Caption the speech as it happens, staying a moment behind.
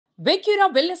Vecura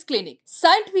Wellness Clinic,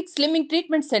 Scientific Slimming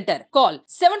Treatment Center. Call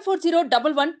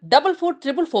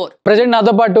 74011444444. Present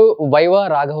నాతో పాటు viva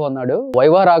Raghava ఉన్నాడు.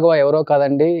 Viva Raghava ఎవరో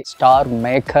కాదండి, స్టార్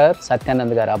మేకర్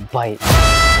సత్యానంద్ గారి అబ్బాయి.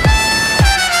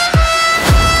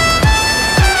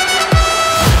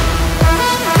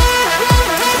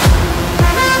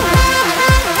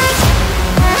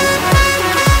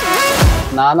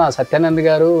 నాన్న సత్యానంద్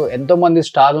గారు ఎంతో మంది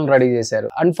స్టార్లను రెడీ చేశారు.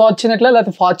 అన్ఫార్చునేట్లా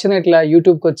లేకపోతే ఫార్చునేట్లా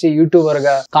యూట్యూబ్ కి వచ్చి యూట్యూబర్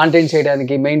గా కాంటెంట్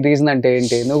చేయడానికి మెయిన్ రీజన్ అంటే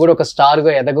ఏంటి? నువ్వు కూడా ఒక స్టార్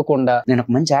గా ఎదగకుండా నేను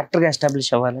ఒక మంచి యాక్టర్ గా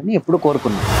ఎస్టాబ్లిష్ అవ్వాలని ఎప్పుడు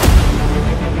కోరుకున్నాను.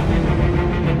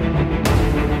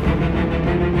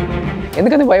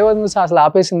 ఎందుకని వైవా అసలు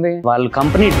ఆపేసింది? వాళ్ళ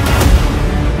కంపెనీ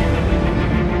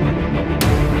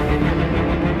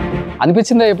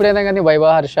అనిపించిందా ఎప్పుడైనా కానీ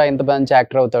వైవా హర్ష ఇంత మంచి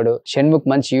యాక్టర్ అవుతాడు, షణ్ముఖ్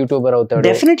మంచి యూట్యూబర్ అవుతాడు,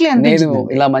 డెఫినెట్లీ నేను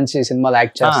ఇలా మంచి సినిమాలు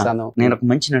యాక్ట్ చేస్తాను, నేను ఒక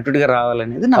మంచి నటుడిగా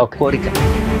రావాలనేది నా కోరిక.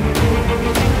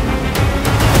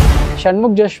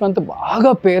 షణ్ముఖ్ జశ్వంత్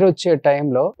బాగా పేరు వచ్చే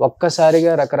టైంలో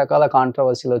ఒక్కసారిగా రకరకాల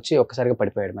కాంట్రవర్సీలు వచ్చి ఒక్కసారిగా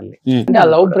పడిపోయాడు. మళ్ళీ అంటే ఆ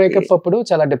లవ్ బ్రేకప్ అప్పుడు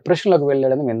చాలా డిప్రెషన్ లోకి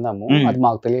వెళ్ళాడని విన్నాము. అది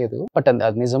మాకు తెలియదు, బట్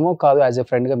అది నిజమో కాదు యాజ్ ఎ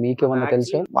ఫ్రెండ్ గా మీకేమన్నా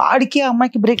తెలుసు? వాడికి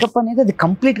అమ్మాయికి బ్రేకప్ అనేది అది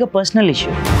కంప్లీట్ గా పర్సనల్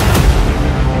ఇష్యూ.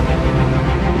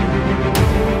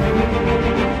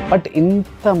 బట్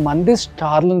ఇంత మంది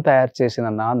స్టార్లను తయారు చేసిన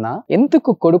నాన్న ఎందుకు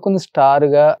కొడుకుని స్టార్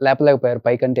గా లేపలేకపోయారు?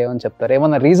 పైకంటే ఏమని చెప్తారు?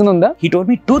 ఏమన్నా రీజన్ ఉందా? He told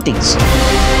me two things.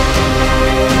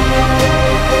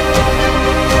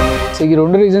 So ఈ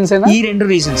రెండు రీజన్స్ అయినా? ఈ రెండు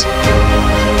రీజన్స్.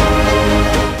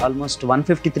 ఆల్మోస్ట్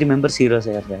 153 మెంబర్స్ హీరోస్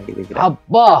అయ్యారు డాడీ దగ్గర.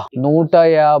 అబ్బా,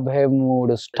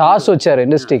 153 స్టార్స్ వచ్చారు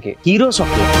ఇండస్ట్రీకి. హీరోస్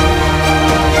ఒకే.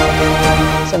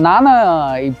 సో నాన్న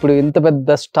ఇప్పుడు ఇంత పెద్ద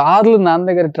స్టార్లు నాన్న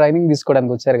దగ్గర ట్రైనింగ్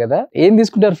తీసుకోవడానికి వచ్చారు కదా, ఏం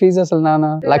తీసుకుంటారు ఫీజు అసలు? నాన్న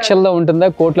లక్షల్లో ఉంటుందా,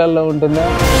 కోట్లల్లో ఉంటుందా?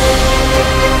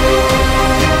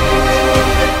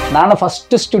 నాన్న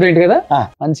ఫస్ట్ స్టూడెంట్ కదా,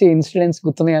 మంచి ఇన్సిడెంట్స్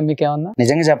గుర్తున్నాయా మీకు ఏమన్నా?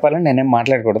 నిజంగా చెప్పాలని నేనేం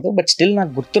మాట్లాడకూడదు, బట్ స్టిల్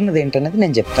నాకు గుర్తున్నది ఏంటనేది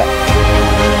నేను చెప్తాను.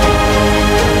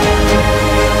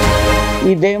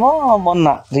 ఇదేమో మొన్న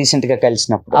రీసెంట్ గా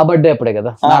కలిసినప్పుడు, ఆ బర్త్డే అప్పుడే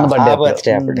కదా, నాన్న బర్త్డే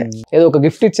అప్పుడే ఏదో ఒక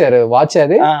గిఫ్ట్ ఇచ్చారు, వాచ్.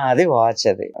 అది వాచ్,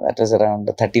 అది దట్ వాస్ అరౌండ్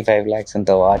 35 lakhs అంత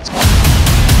వాచ్.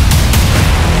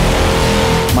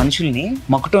 మనుషుల్ని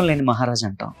మకుటం లేని మహారాజ్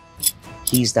అంటాం.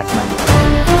 He's that man.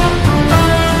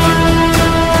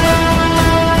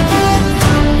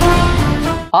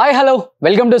 Hi, hello,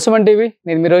 welcome to Suman TV.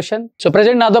 నేను మీ రోషన్. సో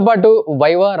ప్రజెంట్ నాతో పాటు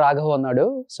వైవా రాఘవ ఉన్నాడు.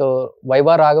 సో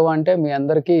వైవా రాఘవ అంటే మీ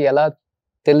అందరికీ ఎలా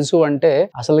తెలుసు అంటే,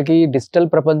 అసలుకి డిజిటల్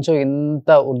ప్రపంచం ఇంత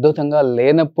ఉద్ధృతంగా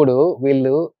లేనప్పుడు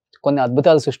వీళ్ళు కొన్ని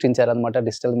అద్భుతాలు సృష్టించారు అనమాట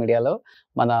డిజిటల్ మీడియాలో.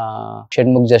 మన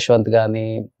షణ్ముఖ్ జశ్వంత్ కానీ,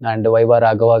 అండ్ వైవా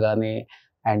రాఘవ కానీ,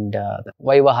 అండ్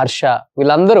వైవా హర్ష,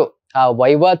 వీళ్ళందరూ ఆ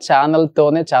వైవా ఛానల్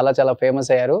తోనే చాలా చాలా ఫేమస్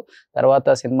అయ్యారు. తర్వాత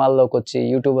సినిమాల్లోకి వచ్చి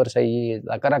యూట్యూబర్స్ అయ్యి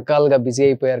రకరకాలుగా బిజీ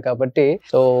అయిపోయారు. కాబట్టి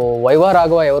సో వైవా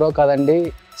రాఘవ ఎవరో కాదండి,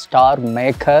 స్టార్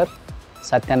మేకర్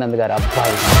సత్యానంద్ గారి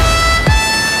అబ్బాయి.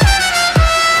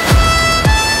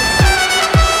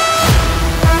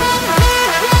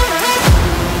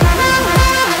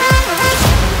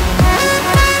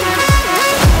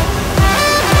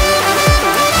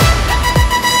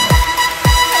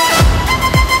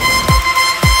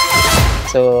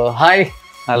 సో హాయ్,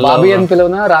 బాబీ అని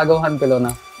పిలవనా, రాఘవ అని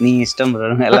పిలవనా? నీ ఇష్టం,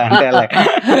 ఎలా అంటే అలా.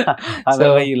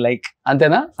 లైక్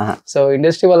అంతేనా? సో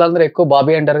ఇండస్ట్రీ వాళ్ళందరూ ఎక్కువ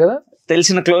బాబీ అంటారు కదా,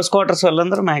 తెలిసిన క్లోజ్ క్వార్టర్స్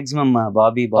వాళ్ళందరూ మాక్సిమం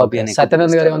బాబీ బాబీ అని.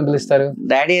 సత్యానంద్ గారు ఏమని పిలుస్తారు?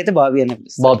 డాడీ అయితే బాబీ అని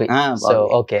పిలుస్తారు. Bobby. So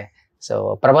okay. So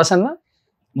Prabhas అన్న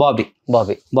బాబీ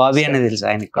బాబీ బాబీ అనేది తెలుసు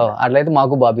ఆయనకి. అట్లయితే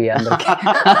మాకు బాబీ అందరికి.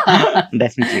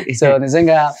 డెఫినెట్లీ. సో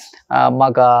నిజంగా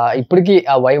మాకు ఇప్పటికీ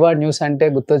ఆ వైవా న్యూస్ అంటే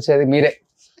గుర్తొచ్చేది మీరే.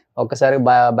 ఒక్కసారి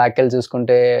బ్యాక్ వెళ్ళి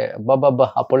చూసుకుంటే బాబా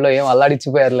అప్పుడులో ఏం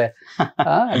అల్లాడిచ్చిపోయారులే.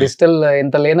 డిజిటల్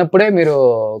ఇంత లేనప్పుడే మీరు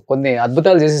కొన్ని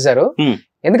అద్భుతాలు చేసేసారు.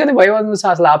 ఎందుకని వైవా న్యూస్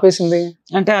అసలు ఆపేసింది?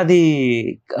 అంటే అది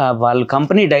వాళ్ళ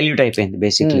కంపెనీ డైల్యూట్ అయిపోయింది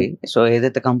బేసిక్లీ. సో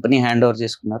ఏదైతే కంపెనీ హ్యాండ్ ఓవర్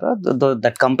చేసుకున్నారో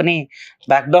that company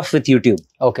backed of with YouTube.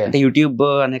 Okay. అంటే యూట్యూబ్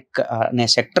అనే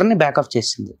సెక్టర్ ని బ్యాక్ ఆఫ్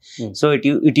చేసింది. So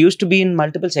it use to be in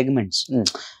multiple segments.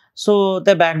 So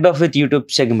they backed of with YouTube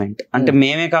segment. అంటే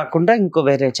మేమే కాకుండా ఇంకో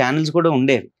వేరే ఛానల్స్ కూడా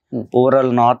ఉండేవి.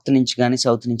 ఓవరాల్ నార్త్ నుంచి కానీ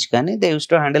సౌత్ నుంచి కానీ they use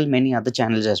to handle many other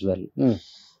channels as well.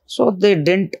 So they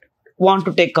didn't want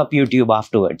to take up YouTube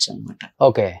afterwards అన్నమాట.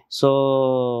 ఓకే. సో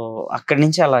అక్కడి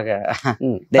నుంచి అలాగా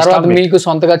మీకు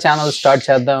సొంతగా ఛానల్ స్టార్ట్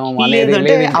చేద్దాం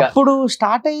అనేది అప్పుడు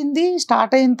స్టార్ట్ అయింది.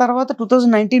 స్టార్ట్ అయిన తర్వాత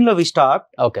 2019 లో వి stop.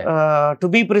 Okay. To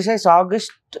be precise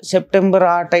August September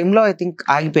ఆ టైంలో ఐ థింక్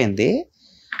ఆగిపోయింది.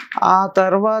 ఆ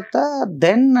తర్వాత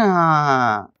దెన్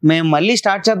మేము మళ్ళీ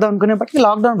స్టార్ట్ చేద్దాం అనుకునేప్పటికీ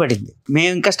లాక్డౌన్ పడింది.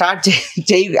 మేము ఇంకా స్టార్ట్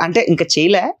అంటే ఇంకా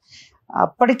చేయలే.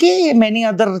 అప్పటికి many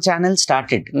other channels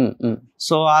started.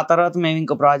 So ఆ తర్వాత మేము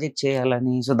ఇంకో ప్రాజెక్ట్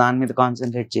చేయాలని, సో దాని మీద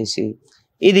కాన్సన్ట్రేట్ చేసి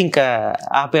ఇది ఇంకా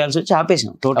ఆపేయాల్సి వచ్చి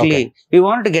ఆపేసాం totally. We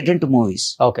want to get in to movies.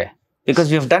 Okay. Because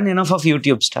we have done enough of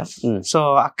YouTube staff. So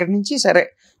అక్కడి నుంచి సరే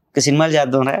ఇక సినిమాలు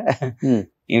చేద్దాంరా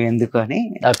ఇవి ఎందుకు అని.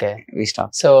 ఓకే.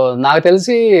 సో నాకు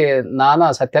తెలిసి నాన్న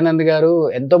సత్యానంద్ గారు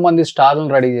ఎంతో మంది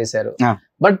స్టార్లను రెడీ చేశారు.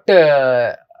 బట్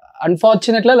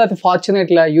అన్ఫార్చునేట్లా లేకపోతే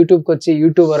ఫార్చునేట్లా యూట్యూబ్కి వచ్చి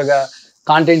యూట్యూబర్ గా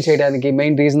కాంటెంట్ చేయడానికి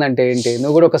మెయిన్ రీజన్ అంటే ఏంటి?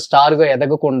 నువ్వు కూడా ఒక స్టార్ గా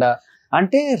ఎదగకుండా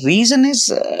అంటే reason is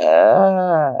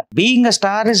being a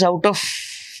star is out of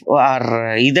are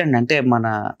ఇదండి. అంటే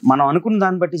మనం అనుకున్న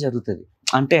దాన్ని బట్టి జరుగుతుంది.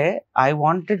 అంటే I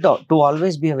wanted to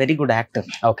always be a very good actor.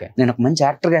 Okay. నేను ఒక మంచి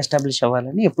యాక్టర్ గా ఎస్టాబ్లిష్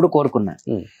అవ్వాలని ఎప్పుడు కోరుకున్నా.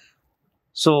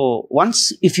 So once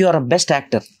if you are a best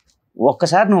actor,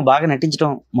 ఒక్కసారి నువ్వు బాగా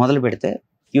నటించడం మొదలు పెడితే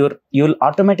you will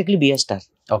automatically be a star.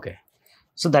 Okay.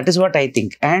 So that is what I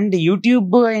think. And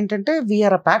YouTube ఏంటంటే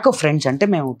we are a pack of friends. అంటే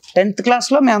మేము 10th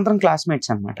క్లాస్లో మేము అందరం క్లాస్మేట్స్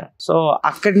అనమాట. సో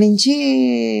అక్కడి నుంచి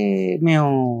మేము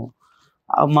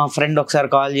మా ఫ్రెండ్ ఒకసారి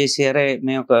కాల్ చేసి, అరే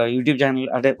మేము ఒక యూట్యూబ్ ఛానల్,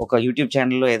 అంటే ఒక యూట్యూబ్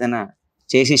ఛానల్లో ఏదైనా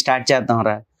చేసి స్టార్ట్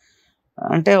చేద్దాంరా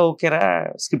అంటే, ఓకేరా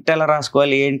స్క్రిప్ట్ ఎలా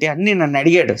రాసుకోవాలి ఏంటి అన్ని నన్ను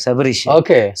అడిగాడు సబరీష్.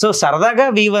 ఓకే. సో సరదాగా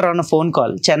Weaver on phone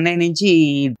call, Chennai నుంచి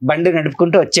బండి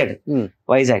నడుపుకుంటూ వచ్చాడు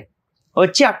వైజాగ్.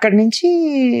 వచ్చి అక్కడి నుంచి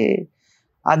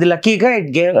అది లక్కీగా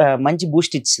ఇట్ గేవ్ మంచి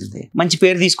బూస్ట్ ఇచ్చింది, మంచి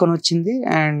పేరు తీసుకొని వచ్చింది.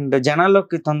 అండ్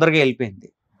జనాల్లోకి తొందరగా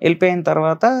వెళ్ళిపోయిన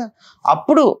తర్వాత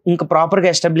అప్పుడు ఇంకా ప్రాపర్గా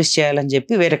ఎస్టాబ్లిష్ చేయాలని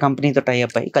చెప్పి వేరే కంపెనీతో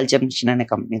టైఅప్ అయ్యి, కల్చర్ మిషన్ అనే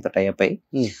కంపెనీతో టైఅప్ అయ్యి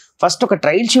ఫస్ట్ ఒక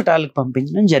ట్రయల్ షూట్ వాళ్ళకి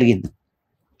పంపించడం జరిగింది.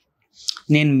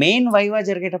 నేను మెయిన్ వైవా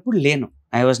జరిగేటప్పుడు లేను,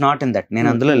 I was not in that, నేను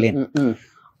అందులో లేను.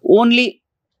 ఓన్లీ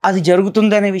అది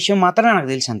జరుగుతుంది అనే విషయం మాత్రమే నాకు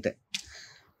తెలుసు అంతే.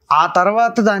 ఆ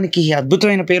తర్వాత దానికి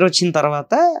అద్భుతమైన పేరు వచ్చిన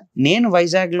తర్వాత నేను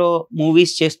వైజాగ్లో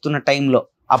మూవీస్ చేస్తున్న టైంలో,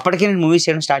 అప్పటికే నేను మూవీస్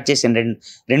చేయడం స్టార్ట్ చేశాను,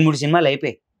 2-3 సినిమాలు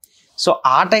అయిపోయాయి. సో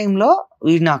ఆ టైంలో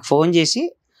వీడు నాకు ఫోన్ చేసి,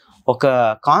 ఒక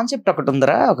కాన్సెప్ట్ ఒకటి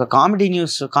ఉందిరా, ఒక కామెడీ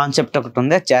న్యూస్ కాన్సెప్ట్ ఒకటి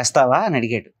ఉంది, అది చేస్తావా అని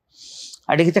అడిగాడు.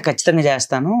 అడిగితే ఖచ్చితంగా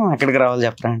చేస్తాను, ఎక్కడికి రావాలి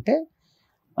చెప్పరా అంటే,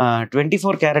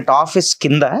 24 క్యారెట్ ఆఫీస్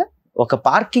కింద ఒక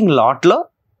పార్కింగ్ లాట్లో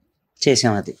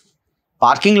చేసాం. అది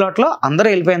పార్కింగ్ లాట్లో అందరూ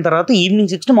వెళ్ళిపోయిన తర్వాత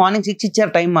ఈవినింగ్ 6 to మార్నింగ్ 6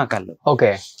 ఇచ్చారు టైం మాకు వాళ్ళు. ఓకే.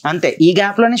 అంతే, ఈ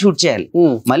గ్యాప్ లోనే షూట్ చేయాలి.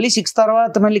 మళ్ళీ 6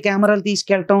 తర్వాత మళ్ళీ కెమెరాలు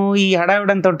తీసుకెళ్ళటం, ఈ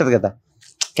హడావిడంతా ఉంటది కదా.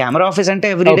 కెమెరా ఆఫీస్ అంటే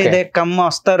ఎవ్రీడే కమ్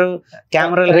వస్తారు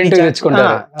కెమెరాలు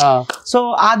తెచ్చుకుంటారు. సో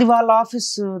అది వాళ్ళ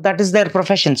office, that is there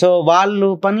profession. So వాళ్ళు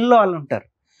పనుల్లో వాళ్ళు ఉంటారు.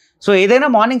 సో ఏదైనా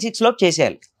మార్నింగ్ 6 లోపు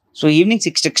చేసేయాలి. సో ఈవినింగ్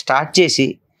 6 స్టార్ట్ చేసి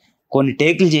కొన్ని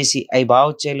టేకులు చేసి అవి బాగా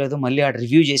వచ్చేయలేదు, మళ్ళీ ఆడ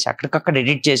రివ్యూ చేసి అక్కడికక్కడ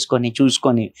ఎడిట్ చేసుకొని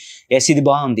చూసుకొని, ఎస్ ఇది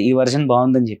బాగుంది, ఈ వర్జన్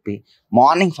బాగుందని చెప్పి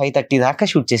మార్నింగ్ 5:30 దాకా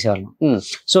షూట్ చేసేవాళ్ళం.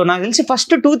 సో నాకు తెలిసి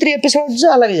ఫస్ట్ 2-3 ఎపిసోడ్స్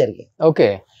అలాగే జరిగాయి. ఓకే.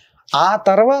 ఆ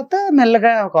తర్వాత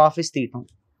మెల్లగా ఒక ఆఫీస్ తీయటం,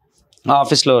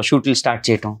 ఆఫీస్లో షూట్లు స్టార్ట్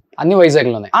చేయటం. అన్ని వైజాగ్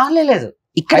లోనే? లేదు,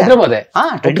 ఇక్కడ హైదరాబాద్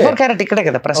 24 క్యారెట్ ఇక్కడే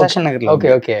కదా, ప్రశాసన్ నగర్ లో. ఓకే.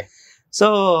 ఓకే. సో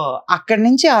అక్కడి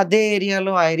నుంచి అదే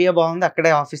ఏరియాలో, ఆ ఏరియా బాగుంది,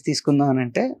 అక్కడే ఆఫీస్ తీసుకుందాం అని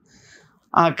అంటే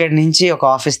అక్కడి నుంచి ఒక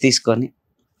ఆఫీస్ తీసుకొని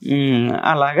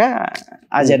అలాగా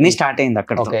ఆ జర్నీ స్టార్ట్ అయింది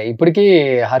అక్కడ. ఓకే. ఇప్పటికి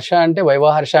హర్ష అంటే వైవా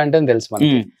హర్ష అంటే తెలుసు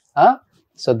మనకి.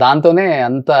 సో దాంతోనే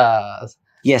అంత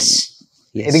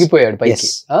ఎదిగిపోయాడు పైకి.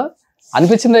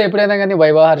 అనిపించిందా ఎప్పుడైనా కానీ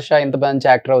వైవా హర్ష ఇంత మంచి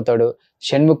యాక్టర్ అవుతాడు,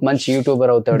 షణ్ముఖ్ మంచి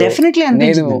యూట్యూబర్ అవుతాడు, డెఫినెట్లీ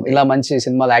నేను ఇలా మంచి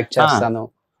సినిమాలు యాక్ట్ చేస్తాను?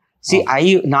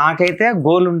 నాకైతే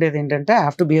గోల్ ఉండేది ఏంటంటే, I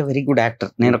have to be a very good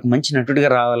actor, నేను ఒక మంచి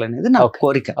నటుడిగా రావాలనేది నా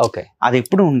కోరిక. ఓకే. అది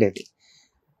ఎప్పుడు ఉండేది.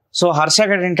 సో హర్ష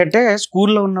గారు ఏంటంటే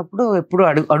స్కూల్లో ఉన్నప్పుడు ఎప్పుడు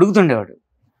అడుగుతుండేవాడు,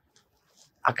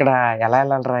 అక్కడ ఎలా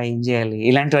వెళ్ళాలరా, ఏం చేయాలి,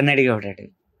 ఇలాంటివన్నీ అడిగేవాడు.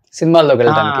 సినిమాల్లోకి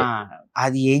వెళ్ళడానికి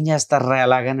అది ఏం చేస్తారా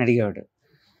ఎలాగని అడిగేవాడు.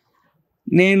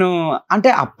 నేను అంటే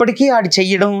అప్పటికీ ఆడు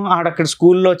చెయ్యడం, ఆడక్కడ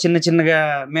స్కూల్లో చిన్న చిన్నగా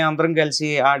మేమందరం కలిసి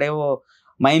ఆడేవో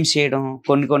మైమ్స్ చేయడం,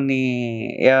 కొన్ని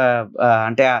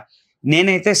అంటే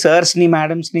నేనైతే సార్స్ని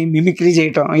మేడమ్స్ని మిమిక్రీ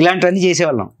చేయటం, ఇలాంటివన్నీ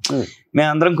చేసేవాళ్ళం.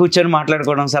 మేమందరం కూర్చొని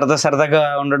మాట్లాడుకోవడం, సరదాగా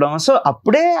ఉండడం. సో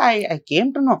అప్పుడే I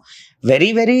came to know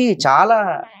very చాలా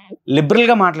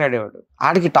లిబరల్గా మాట్లాడేవాడు.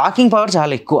 ఆడికి టాకింగ్ పవర్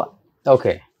చాలా ఎక్కువ.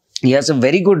 Okay. He has a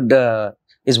very good,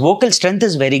 his vocal strength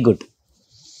is very good.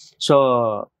 So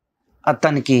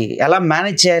అతనికి ఎలా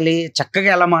మేనేజ్ చేయాలి, చక్కగా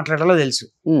ఎలా మాట్లాడాలో తెలుసు,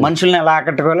 మనుషుల్ని ఎలా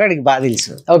ఆకట్టుకోవాలో అడిగి బాగా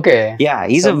తెలుసు. Okay. Yeah,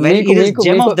 is a very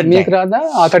gem of the time. మీకు రాదా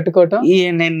ఆకట్టుకోవటం?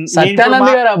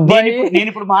 నేను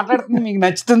ఇప్పుడు మాట్లాడుతుంది మీకు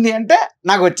నచ్చుతుంది అంటే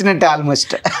నాకు వచ్చినట్టే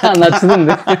ఆల్మోస్ట్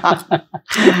నచ్చుతుంది.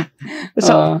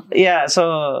 So yeah, so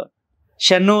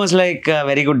Shannu was like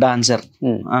very good dancer.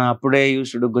 అప్పుడే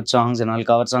use to do good songs and all,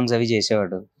 cover songs అవి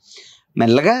చేసేవాడు.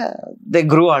 మెల్లగా they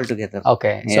గ్రూ all together.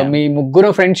 Okay. So మీ ముగ్గురు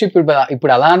ఫ్రెండ్షిప్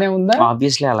ఇప్పుడు అలానే ఉందా?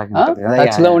 ఆబ్వియస్లీ అలాగే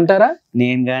టచ్ లో ఉంటారా?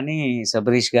 నేను గానీ,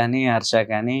 సబరీష్ గానీ, హర్ష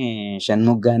గానీ,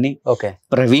 షణ్ముఖ్ గానీ, ఓకే,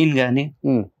 ప్రవీణ్ గానీ,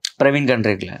 ప్రవీణ్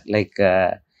కండ్రిక్లా లైక్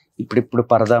ఇప్పుడు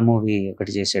పరదా మూవీ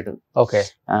ఒకటి చేశాడు. Okay.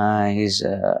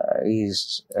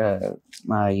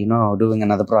 Doing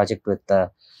another project with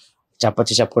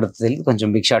చెప్పకూడదు తెలియదు, కొంచెం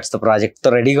బిగ్ షాట్స్ తో ప్రాజెక్ట్ తో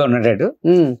రెడీగా ఉన్నాడు.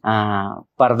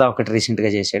 పరదా ఒకటి రీసెంట్ గా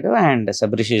చేశాడు. And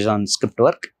సబ్రిష్ is on script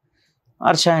work.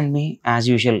 Harsha and me as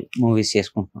usual movies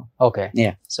చేసుకుంటున్నాం. Okay.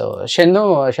 So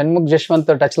Shanmukh Jaswanth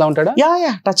touch లో ఉంటాడా?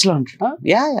 టచ్ లో ఉంటాడు.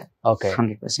 ఓకే,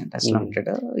 100% టచ్ లో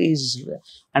ఉంటాడు.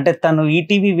 అంటే తను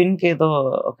ఈటీవీ విన్ కి ఏదో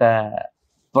ఒక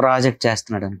ప్రాజెక్ట్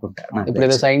చేస్తున్నాడు అనుకుంటా. ఇప్పుడు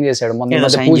ఏదో సైన్ చేశాడు, మొన్న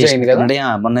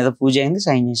ఏదో పూజ అయింది,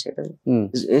 సైన్ చేశాడు.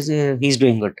 He's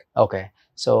doing good. Okay.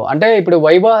 So అంటే ఇప్పుడు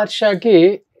వైవా హర్షకి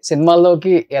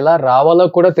సినిమాల్లోకి ఎలా రావాలో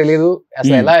కూడా తెలియదు,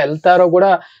 అసలు ఎలా వెళ్తారో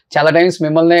కూడా చాలా టైమ్స్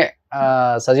మిమ్మల్ని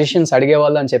సజెషన్స్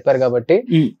అడిగేవాళ్ళు అని చెప్పారు. కాబట్టి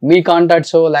మీ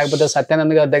కాంటాక్ట్స్ లేకపోతే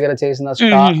సత్యానంద్ గారి దగ్గర చేసిన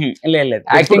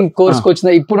యాక్టింగ్ కోర్స్ కి వచ్చిన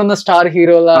ఇప్పుడున్న స్టార్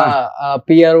హీరోల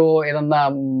పిఆర్ఓ ఏదన్నా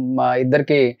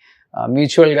ఇద్దరికి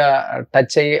మ్యూచువల్ గా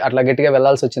టచ్ అయ్యి అట్లా గట్టిగా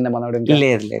వెళ్లాల్సి వచ్చింది మనోడు?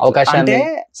 అవకాశాన్ని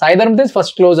సాయిధరం తేజ్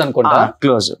ఫస్ట్ క్లోజ్ అనుకుంటా.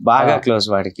 క్లోజ్, బాగా క్లోజ్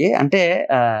వాడికి. అంటే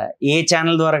ఏ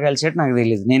ఛానల్ ద్వారా కలిసేట్టు నాకు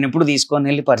తెలియదు. నేను ఎప్పుడు తీసుకొని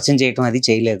వెళ్ళి పరిచయం చేయటం అది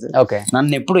చేయలేదు.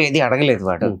 నన్ను ఎప్పుడు ఏది అడగలేదు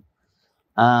వాడు.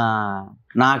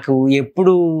 నాకు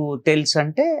ఎప్పుడు తెలుసు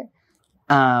అంటే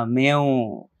మేము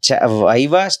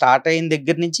వైవా స్టార్ట్ అయిన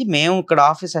దగ్గర నుంచి, మేము ఇక్కడ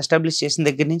ఆఫీస్ ఎస్టాబ్లిష్ చేసిన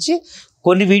దగ్గర నుంచి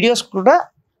కొన్ని వీడియోస్ కూడా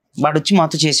వాడు వచ్చి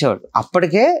మాతో చేసేవాడు.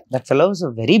 అప్పటికే that fellow was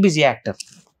very busy actor.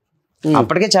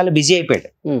 అప్పటికే చాలా బిజీ అయిపోయాడు.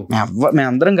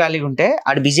 మేమందరం ఖాళీగా ఉంటే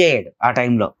ఆడు బిజీ అయ్యాడు ఆ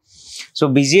టైంలో. సో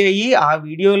బిజీ అయ్యి ఆ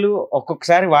వీడియోలు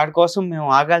ఒక్కొక్కసారి వాడి కోసం మేము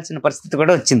ఆగాల్సిన పరిస్థితి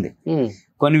కూడా వచ్చింది.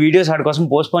 కొన్ని వీడియోస్ వాడి కోసం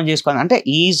పోస్ట్పోన్ చేసుకోవాలి. అంటే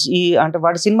అంటే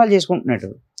వాడు సినిమాలు చేసుకుంటున్నాడు.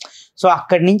 సో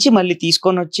అక్కడి నుంచి మళ్ళీ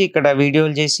తీసుకొని వచ్చి ఇక్కడ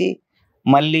వీడియోలు చేసి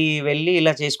మళ్ళీ వెళ్ళి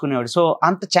ఇలా చేసుకునేవాడు. సో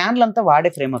అంత ఛానల్ అంతా వాడే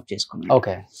ఫ్రేమ్ అప్ చేసుకున్నాడు.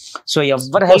 ఓకే. సో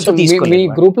ఎవరు హెల్ప్ తీసుకోలేదు. మీ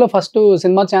గ్రూప్ లో ఫస్ట్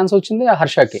సినిమా ఛాన్స్ వచ్చింది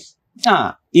హర్షకి.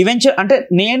 ఈవెన్చువల్ అంటే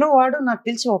నేను వాడు నాకు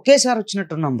తెలిసి ఒకేసారి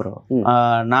వచ్చినట్టున్నాం బ్రో.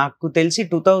 నాకు తెలిసి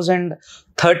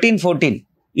 2013-14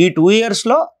 ఈ 2 years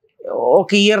లో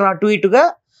ఒక ఇయర్ అటు ఇటుగా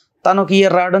తను ఒక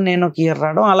ఇయర్ రావడం, నేను ఒక ఇయర్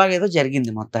రావడం, అలాగేదో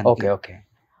జరిగింది మొత్తానికి.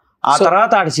 ఆ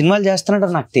తర్వాత ఆడు సినిమాలు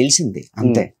చేస్తున్నాడు నాకు తెలిసింది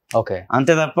అంతే.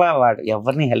 అంతే తప్ప వాడు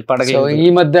ఎవరిని హెల్ప్ అడగలేదు. ఈ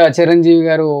మధ్య చిరంజీవి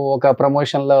గారు ఒక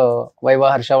ప్రమోషన్ లో వైవా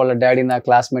హర్ష వాళ్ళ డాడీ నా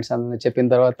క్లాస్మేట్స్ అని చెప్పిన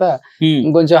తర్వాత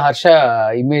ఇంకొంచెం హర్ష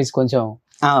ఇమేజ్ కొంచెం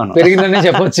పెరిగిందనే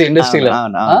చెప్పొచ్చు ఇండస్ట్రీలో.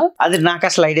 అది నాకు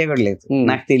అసలు ఐడియా కూడా లేదు,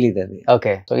 నాకు తెలియదు అది.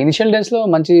 ఓకే. సో ఇనిషియల్ డేస్ లో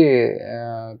మంచి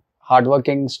హార్డ్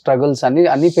వర్కింగ్ స్ట్రగుల్స్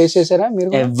అన్ని ఫేస్ చేశారా మీరు?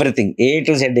 ఎవ్రీథింగ్ A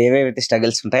to Z ఏవేవైతే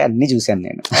స్ట్రగుల్స్ ఉంటాయో అన్ని చూసాను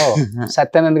నేను.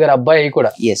 సత్యానంద్ గారు అబ్బాయి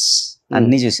కూడా? ఎస్,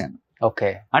 అన్ని చూసాను. ఓకే.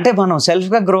 అంటే మనం సెల్ఫ్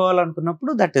గా grow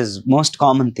అవ్వాలనుకున్నప్పుడు that is most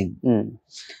common thing.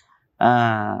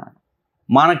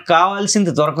 మనకు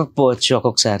కావాల్సింది దొరకకపోవచ్చు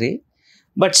ఒక్కొక్కసారి,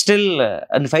 బట్ స్టిల్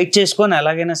ఫైట్ చేసుకొని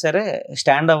ఎలాగైనా సరే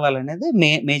stand అవ్వాలనేది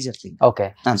major thing. Okay.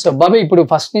 So Bobby, ఇప్పుడు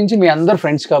ఫస్ట్ నుంచి మీ అందరు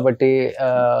ఫ్రెండ్స్ కాబట్టి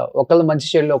ఒకళ్ళు మంచి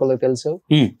చెడులు ఒకళ్ళకి తెలుసు.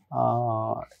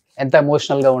 ఎంత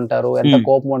ఎమోషనల్ గా ఉంటారు, ఎంత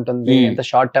కోపం ఉంటుంది, ఎంత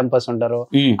షార్ట్ టెంపర్స్ ఉంటారు,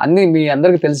 అన్ని మీ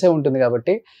అందరికి తెలిసే ఉంటుంది.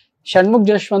 కాబట్టి షణ్ముఖ్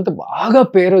జశ్వంత్ బాగా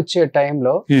పేరు వచ్చే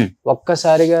టైంలో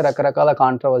ఒక్కసారిగా రకరకాల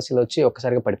కాంట్రవర్సీలు వచ్చి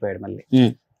ఒక్కసారిగా పడిపోయాడు. మళ్ళీ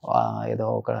ఏదో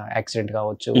ఒక యాక్సిడెంట్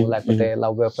కావచ్చు, లేకపోతే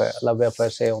లవ్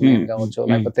అఫైర్స్ ఉన్నాయని కావచ్చు,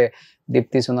 లేకపోతే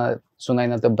దీప్తి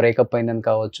సునైనాతో బ్రేకప్ అయిందని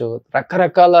కావచ్చు,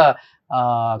 రకరకాల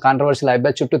కాంట్రవర్సీలు ఆ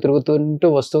అబ్బాయి చుట్టూ తిరుగుతుంటూ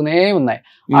వస్తూనే ఉన్నాయి.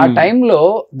 ఆ టైంలో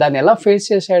దాన్ని ఎలా ఫేస్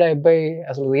చేశాడు ఆ అబ్బాయి?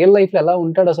 అసలు రియల్ లైఫ్ లో ఎలా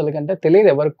ఉంటాడు అసలు అంటే తెలియదు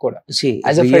ఎవరికి కూడా.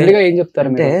 యాజ్ ఎ ఫ్రెండ్ గా ఏం చెప్తారు?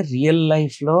 అంటే రియల్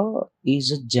లైఫ్ లో is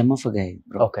a gem of a guy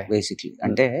basically.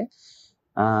 అంటే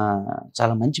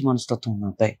చాలా మంచి మనస్తత్వం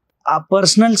ఉన్న అబ్బాయి. ఆ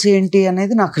పర్సనల్స్ ఏంటి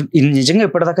అనేది నాకు నిజంగా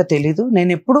ఇప్పటిదాకా తెలీదు.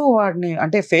 నేను ఎప్పుడు వాడిని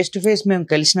అంటే ఫేస్ టు ఫేస్ మేము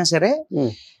కలిసినా సరే,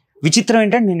 విచిత్రం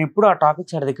ఏంటంటే నేను ఎప్పుడు ఆ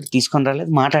టాపిక్స్ వాడి దగ్గర తీసుకొని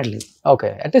రాలేదు, మాట్లాడలేదు. ఓకే.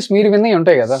 అట్లీస్ట్ మీరు విన్నవి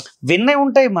ఉంటాయి కదా? విన్నవి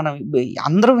ఉంటాయి, మనం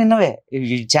అందరూ విన్నవే,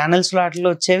 ఛానల్స్ లో అట్లా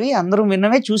వచ్చేవి, అందరూ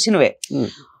విన్నవే, చూసినవే.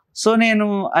 సో నేను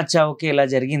అచ్చా ఓకే ఇలా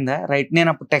జరిగిందా, రైట్. నేను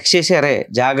అప్పుడు టెక్స్ట్ చేసి అరే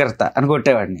జాగ్రత్త అని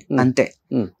కొట్టేవాడిని అంతే.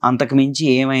 అంతకు మించి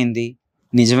ఏమైంది,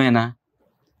 నిజమేనా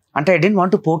అంటే I dent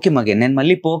want to poke him again. నేను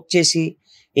మళ్ళీ పోక్ చేసి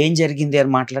ఏం జరిగింది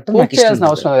అని మాట్లాడటం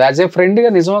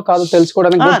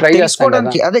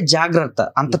తెలుసుకోవడానికి అదే జాగ్రత్త.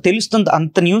 అంత తెలుస్తుంది,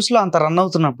 అంత న్యూస్ లో అంత రన్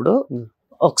అవుతున్నప్పుడు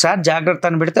ఒకసారి జాగ్రత్త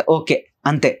అని పెడితే ఓకే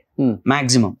అంతే.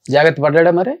 మాక్సిమం జాగ్రత్త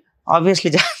పడ్డాడా మరి?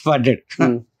 ఆబ్వియస్లీ జాగ్రత్త పడ్డాడు,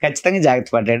 ఖచ్చితంగా జాగ్రత్త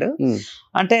పడ్డాడు.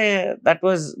 అంటే దట్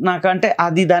వాజ్ నాకు అంటే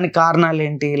అది దానికి కారణాలు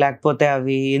ఏంటి, లేకపోతే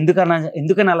అవి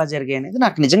ఎందుకని అలా జరిగాయి అనేది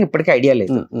నాకు నిజంగా ఇప్పటికీ ఐడియా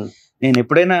లేదు. నేను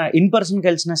ఎప్పుడైనా ఇన్ పర్సన్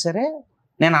కలిసినా సరే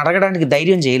నేను అడగడానికి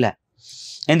ధైర్యం చేయలే,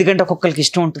 ఎందుకంటే ఒక్కొక్కరికి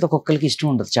ఇష్టం ఉంటుంది, ఒక్కొక్కరికి ఇష్టం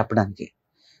ఉండదు చెప్పడానికి.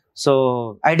 So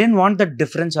I dent want that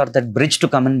difference are that bridge to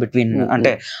come in between.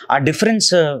 అంటే ఆ డిఫరెన్స్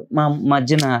మా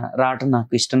మధ్యన రావటం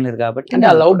నాకు ఇష్టం లేదు. కాబట్టి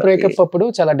లవ్ బ్రేకప్ అప్పుడు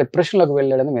చాలా డిప్రెషన్ లోకి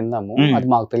వెళ్ళాడని విన్నాము, అది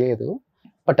మాకు తెలియదు.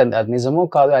 బట్ అది నిజమో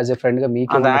కాదు యాజ్ ఎ ఫ్రెండ్ గా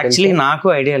మీకు అది యాక్చువల్లీ నాకు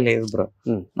ఐడియా లేదు బ్రో.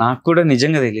 నాకు కూడా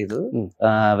నిజంగా తెలీదు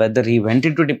వెదర్ ఈ went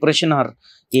in to depression are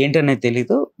ఏంటనేది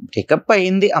తెలీదు. బ్రేకప్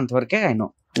అయింది అంతవరకే ఆయన.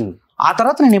 ఆ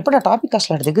తర్వాత నేను ఎప్పుడు ఆ టాపిక్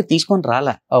అసలు అటు దగ్గర తీసుకొని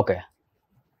రాలే. ఓకే.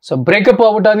 సో బ్రేకప్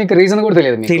అవ్వడానికి రీజన్ కూడా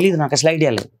తెలియదు నాకు, అసలు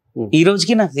ఐడియా లేదు. ఈ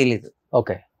రోజుకి నాకు తెలియదు.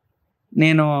 ఓకే.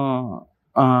 నేను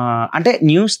అంటే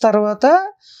న్యూస్ తర్వాత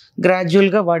గ్రాడ్యువల్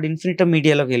గా వాడు ఇన్ఫినిటీ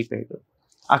మీడియాలోకి వెళ్ళిపోయాడు.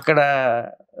 అక్కడ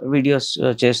వీడియోస్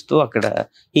చేస్తూ అక్కడ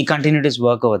ఈ కంటిన్యూటీస్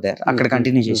వర్క్ ఓవర్ దేర్, అక్కడ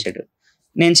కంటిన్యూ చేశాడు.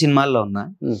 నేను సినిమాల్లో ఉన్నా.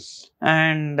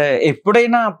 అండ్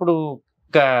ఎప్పుడైనా అప్పుడు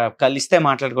కలిస్తే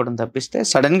మాట్లాడుకోవడం తప్పిస్తే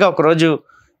సడన్ గా ఒకరోజు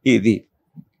ఇది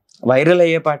వైరల్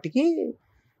అయ్యేపాటికి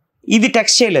ఇది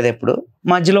టెక్స్ట్ చేయలేదు ఎప్పుడు.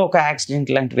 మధ్యలో ఒక యాక్సిడెంట్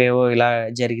లాంటివి ఏవో ఇలా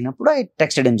జరిగినప్పుడు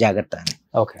టెక్స్ట్ చేయడం జాగ్రత్త అని.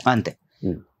 ఓకే, అంతే.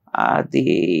 అది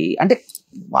అంటే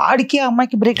వాడికి ఆ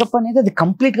అమ్మాయికి బ్రేకప్ అనేది అది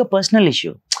కంప్లీట్ గా personal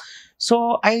issue. So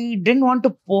I dent want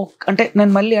to poke, అంటే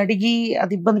నేను మళ్ళీ అడిగి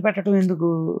అది ఇబ్బంది పెట్టడం ఎందుకు?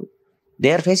 They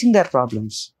are facing their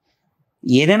problems.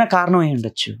 ఏదైనా కారణం అయి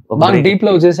ఉండొచ్చు. డీప్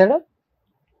లవ్ చేశాడా?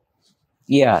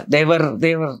 యా, దేవర్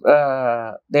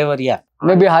యా.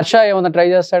 మేబీ హర్ష ఏమన్నా ట్రై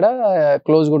చేస్తాడా?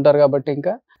 క్లోజ్ గా ఉంటారు కాబట్టి.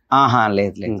 ఇంకా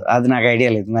లేదు అది నాకు ఐడియా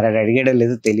లేదు. మరి అది అడిగేయడం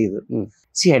లేదు, తెలియదు.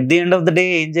 At the end of the day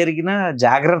ఏం జరిగినా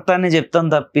జాగ్రత్త అని చెప్తాం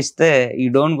తప్పిస్తే you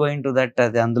don't going to that,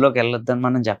 అది అందులోకి వెళ్ళొద్దని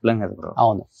మనం చెప్పలేం కదా బ్రో.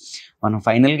 అవును. మనం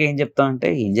ఫైనల్ గా ఏం చెప్తాం అంటే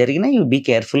ఏం జరిగినా యూ బీ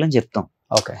కేర్ఫుల్ అని చెప్తాం.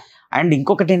 ఓకే. అండ్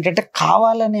ఇంకొకటి ఏంటంటే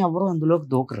కావాలని ఎవరు అందులోకి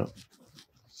దూకరు.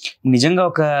 నిజంగా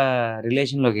ఒక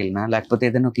రిలేషన్ లోకి వెళ్ళినా లేకపోతే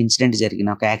ఏదైనా ఒక ఇన్సిడెంట్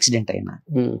జరిగినా, ఒక యాక్సిడెంట్ అయినా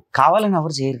కావాలని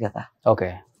ఎవరు చేయరు కదా. Okay.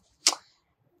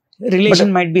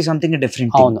 Relation might be something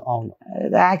different. అవును అవును.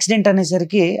 యాక్సిడెంట్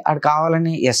అనేసరికి ఆడు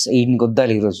కావాలని ఎస్ ఈయన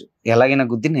గుద్దాలి ఈరోజు, ఎలాగైనా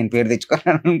గుద్ది నేను పేరు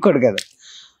తెచ్చుకోవాలని అనుకోడు కదా.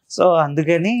 సో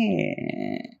అందుకని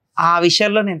ఆ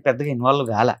విషయాల్లో నేను పెద్దగా ఇన్వాల్వ్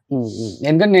కాల.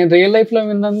 ఎందుకంటే నేను రియల్ లైఫ్ లో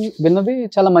విన్నది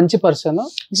చాలా మంచి పర్సన్,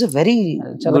 ఇట్స్ వెరీ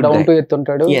చాలా డౌన్ టు ఎర్త్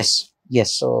ఉంటాడు. Yes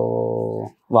yes. సో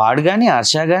వాడు కానీ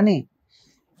హర్ష కానీ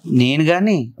నేను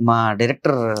కానీ మా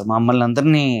డైరెక్టర్ మమ్మల్ని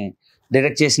అందరినీ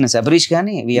డైరెక్ట్ చేసిన శబరీష్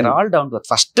కానీ we are all down to earth.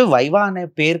 First viva అనే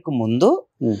పేరుకు ముందు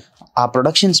ఆ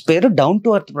ప్రొడక్షన్స్ పేరు down to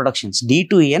earth productions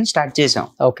D2E అని స్టార్ట్ చేసాం.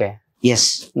 ఓకే. ఎస్,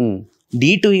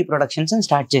 D2E ప్రొడక్షన్స్ అని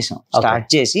స్టార్ట్ చేసాం. స్టార్ట్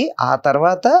చేసి ఆ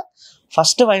తర్వాత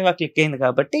ఫస్ట్ వైవా క్లిక్ అయింది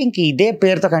కాబట్టి ఇంక ఇదే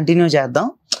పేరుతో కంటిన్యూ చేద్దాం.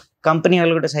 కంపెనీ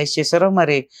వాళ్ళు కూడా సజెస్ట్ చేశారో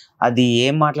మరి అది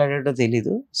ఏం మాట్లాడాడో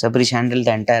తెలీదు. Shabarish handle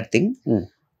the entire thing.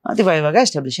 అది వైవాగా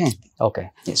ఎస్టాబ్లిష్ అయింది. ఓకే.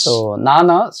 సో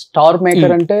నాన్న స్టార్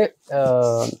మేకర్ అంటే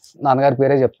నాన్నగారి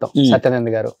పేరే చెప్తాం,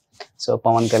 సత్యానంద్ గారు. సో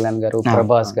పవన్ కళ్యాణ్ గారు,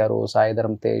 ప్రభాస్ గారు,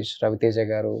 సాయిధరం తేజ్, రవితేజ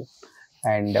గారు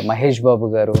అండ్ మహేష్ బాబు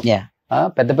గారు,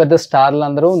 పెద్ద పెద్ద స్టార్లు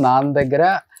అందరూ నాన్న దగ్గర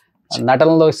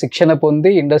నటనలో శిక్షణ పొంది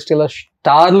ఇండస్ట్రీలో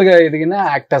స్టార్లుగా ఎదిగిన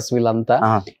యాక్టర్స్ వీళ్ళంతా.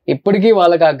 ఇప్పటికీ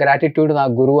వాళ్ళకి ఆ గ్రాటిట్యూడ్ నా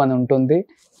గురువు అని ఉంటుంది.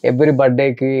 ఎవ్రీ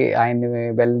బర్త్డేకి ఆయన్ని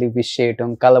వెళ్ళి విష్ చేయటం,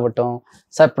 కలవటం,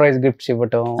 సర్ప్రైజ్ గిఫ్ట్స్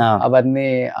ఇవ్వటం, అవన్నీ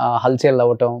హల్చల్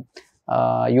అవ్వటం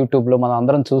యూట్యూబ్లో మనం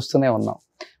అందరం చూస్తూనే ఉన్నాం.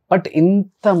 బట్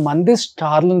ఇంతమంది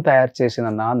స్టార్లను తయారు చేసిన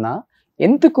నాన్న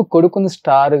ఎందుకు కొడుకుని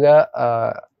స్టార్గా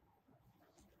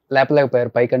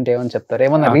లేపలేకపోయారు పైకంటే? ఏమని చెప్తారు?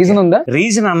 ఏమన్నా రీజన్ ఉందా?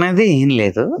 రీజన్ అనేది ఏం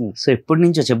లేదు. సో ఎప్పటి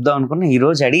నుంచో చెప్దాం అనుకున్నా, ఈ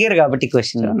రోజు అడిగారు కాబట్టి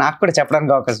క్వశ్చన్ నాకు కూడా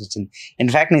చెప్పడానికి అవకాశం వచ్చింది.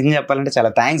 ఇన్ఫాక్ట్ నిజం చెప్పాలంటే చాలా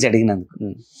థ్యాంక్స్ అడిగినందుకు.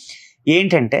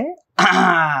 ఏంటంటే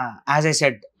యాజ్ ఐ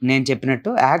సెడ్, నేను చెప్పినట్టు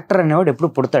యాక్టర్ అనేవాడు ఎప్పుడు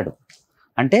పుడతాడు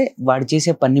అంటే వాడు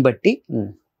చేసే పని బట్టి,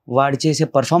 వాడు చేసే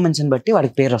పర్ఫార్మెన్స్ బట్టి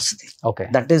వాడికి పేరు వస్తుంది. Okay.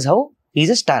 That is how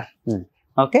is a star.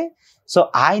 Okay. So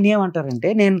ఆయన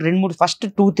ఏమంటారంటే, నేను 2-3 ఫస్ట్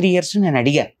 2-3 years నేను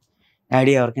అడిగా,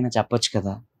 డాడీ ఎవరికైనా చెప్పొచ్చు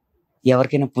కదా,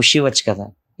 ఎవరికైనా పుష్ ఇవ్వచ్చు కదా,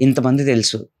 ఇంతమంది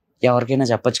తెలుసు, ఎవరికైనా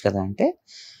చెప్పొచ్చు కదా అంటే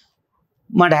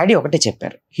మా డాడీ ఒకటే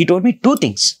చెప్పారు. He told me 2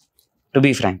 things to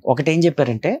be Frank. ఒకటి ఏం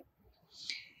చెప్పారంటే,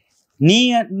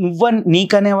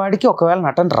 నీకనేవాడికి ఒకవేళ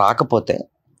నటన రాకపోతే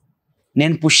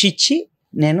నేను పుష్ ఇచ్చి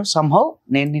నేను సంహౌ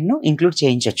నేను నిన్ను ఇంక్లూడ్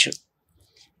చేయించవచ్చు,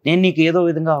 నేను నీకు ఏదో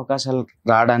విధంగా అవకాశాలు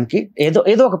రావడానికి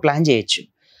ఏదో ఒక ప్లాన్ చేయొచ్చు.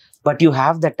 But you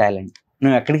have the talent.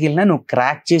 నువ్వు ఎక్కడికి వెళ్ళినా నువ్వు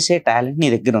క్రాక్ చేసే టాలెంట్ నీ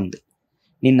దగ్గర ఉంది.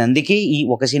 నిన్ను అందుకే ఈ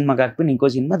ఒక సినిమా కాకపోయినా ఇంకో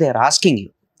cinema they are asking you.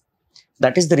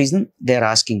 That is the reason they are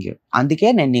asking you. అందుకే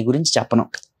నేను నీ గురించి చెప్పను.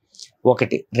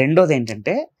 ఒకటి. రెండోది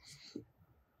ఏంటంటే,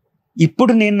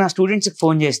 ఇప్పుడు నేను నా స్టూడెంట్స్కి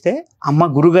ఫోన్ చేస్తే అమ్మ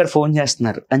గురుగారు ఫోన్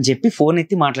చేస్తున్నారు అని చెప్పి ఫోన్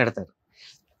ఎత్తి మాట్లాడతారు.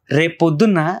 రేపు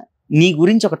పొద్దున్న నీ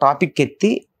గురించి ఒక టాపిక్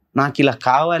ఎత్తి నాకు ఇలా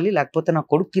కావాలి, లేకపోతే నా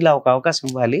కొడుకు ఇలా ఒక అవకాశం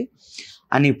ఇవ్వాలి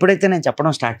అని ఎప్పుడైతే నేను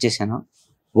చెప్పడం స్టార్ట్ చేశానో,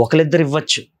 ఒకరిద్దరు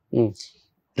ఇవ్వచ్చు,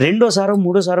 రెండోసారో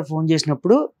మూడోసారో ఫోన్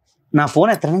చేసినప్పుడు నా ఫోన్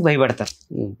ఎత్తడానికి భయపడతారు.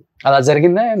 అలా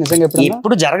జరిగిందా నిజంగా?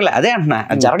 ఎప్పుడు జరగలేదు. అదే అంటున్నా,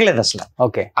 అది జరగలేదు అసలు.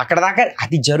 ఓకే. అక్కడ దాకా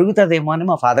అది జరుగుతుందేమో అని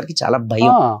మా ఫాదర్కి చాలా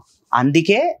భయం.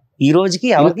 అందుకే ఈ రోజుకి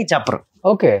ఎవరికి చెప్పరు.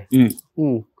 ఓకే.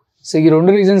 సో ఈ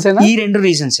 2 రీజన్స్ ఈ 2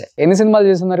 రీజన్స్. ఎన్ని సినిమాలు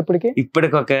చేస్తున్నారు ఇప్పటికి?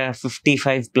 ఇప్పటికి ఒక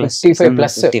 55 ప్లస్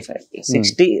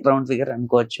 60 రౌండ్ ఫిగర్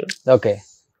అనుకోవచ్చు. ఓకే,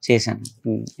 చేశాను.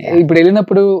 ఇప్పుడు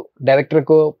వెళ్ళినప్పుడు డైరెక్టర్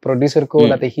కో, ప్రొడ్యూసర్ కో,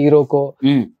 లేకపోతే హీరోకో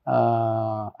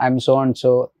I'm so and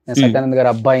so Satyanand గారి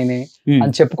అబ్బాయిని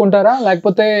అని చెప్పుకుంటారా,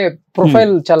 లేకపోతే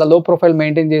ప్రొఫైల్ చాలా లో ప్రొఫైల్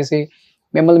మెయింటైన్ చేసి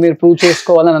మిమ్మల్ని మీరు ప్రూవ్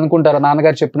చేసుకోవాలని అనుకుంటారా?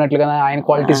 నాన్నగారు చెప్పినట్లుగా ఆయన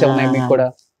క్వాలిటీస్ ఉన్నాయి మీకు కూడా?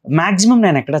 మాక్సిమం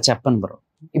నేను ఎక్కడ చెప్పను బ్రో,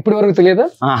 ఇప్పటి వరకు తెలియదా?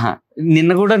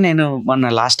 నిన్న కూడా నేను మొన్న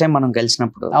లాస్ట్ టైం మనం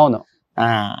కలిసినప్పుడు అవును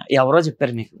ఎవరో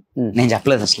చెప్పారు మీకు, నేను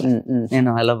చెప్పలేదు అసలు. నేను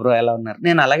హలో బ్రో ఎలా ఉన్నారు,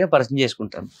 నేను అలాగే పరిచయం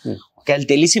చేసుకుంటాను. ఒకవేళ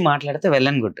తెలిసి మాట్లాడితే వెల్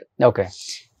అండ్ గుడ్.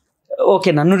 ఓకే,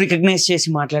 నన్ను రికగ్నైజ్ చేసి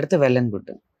మాట్లాడితే వెల్ అండ్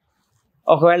గుడ్.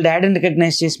 ఒకవేళ డాడీని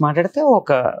రికగ్నైజ్ చేసి మాట్లాడితే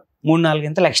ఒక 3-4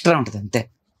 ఇంతలు ఎక్స్ట్రా ఉంటుంది అంతే.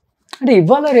 అంటే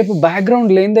ఇవాళ రేపు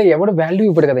బ్యాక్గ్రౌండ్ లేనిదే ఎవడు వాల్యూ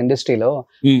ఇవ్వడు కదా ఇండస్ట్రీలో.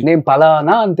 నేను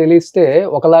పలానా అని తెలిస్తే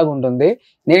ఒకలాగా ఉంటుంది,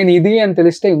 నేను ఇది అని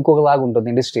తెలిస్తే ఇంకొకలాగా ఉంటుంది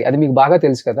ఇండస్ట్రీ. అది మీకు బాగా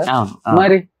తెలుసు కదా.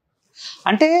 మరి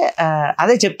అంటే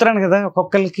అదే చెప్తున్నాను కదా,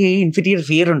 ఒక్కొక్కరికి ఇన్ఫీరియర్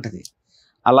ఫియర్ ఉంటుంది.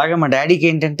 అలాగే మా డాడీకి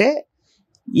ఏంటంటే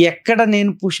ఎక్కడ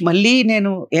నేను మళ్ళీ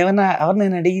నేను ఏమైనా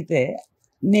ఎవరినైనా అడిగితే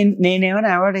నేనేమైనా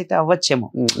అవార్డ్ అయితే అవ్వచ్చేమో.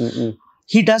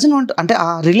 హీ డజంట్ వాంట్, అంటే ఆ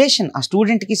రిలేషన్ ఆ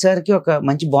స్టూడెంట్ కి సార్ కి ఒక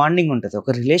మంచి బాండింగ్ ఉంటుంది,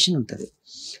 ఒక రిలేషన్ ఉంటుంది.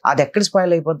 అది ఎక్కడ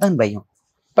స్పాయిల్ అయిపోద్ది అని భయం.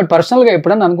 బట్ పర్సనల్ గా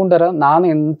ఎప్పుడన్నా అనుకుంటారా,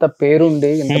 నాన్న ఎంత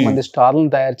పేరుండి ఇంతమంది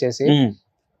స్టార్లను తయారు చేసి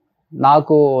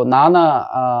నాకు నాన్న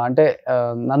అంటే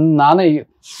నాన్న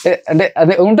అంటే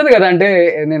అదే ఉంటది కదా, అంటే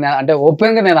నేను అంటే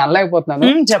ఓపెన్ గా నేను అనలేకపోతున్నాను.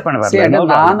 చెప్పండి. అంటే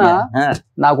నాన్న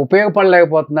నాకు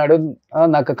ఉపయోగపడలేకపోతున్నాడు,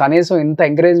 నాకు కనీసం ఇంత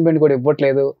ఎంకరేజ్మెంట్ కూడా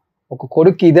ఇవ్వట్లేదు, ఒక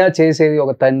కొడుకు ఇదా చేసేది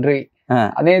ఒక తండ్రి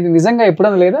అనేది నిజంగా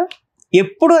ఎప్పుడన్నా లేదా?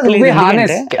 ఎప్పుడు అది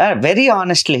వెరీ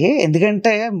ఆనెస్ట్లీ.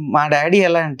 ఎందుకంటే మా డాడీ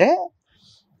ఎలా అంటే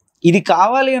ఇది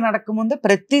కావాలి అని అడగక ముందే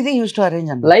ప్రతిదీ యూస్ టు అరేంజ్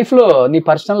అన్న. లైఫ్ లో నీ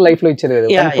పర్సనల్ లైఫ్ లో ఇచ్చేది,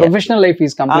 professional life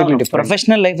is completely different.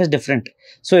 Professional life is different.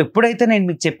 So ఎప్పుడైతే నేను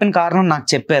మీకు చెప్పిన కారణం నాకు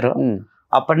చెప్పారో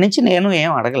అప్పటి నుంచి నేను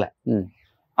ఏం అడగలే.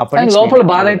 అప్పటి లోపల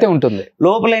బాధ అయితే ఉంటుంది.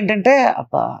 లోపల ఏంటంటే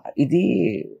ఇది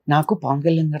నాకు పవన్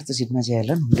కళ్యాణ్ గారితో సినిమా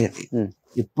చేయాలని ఉండేది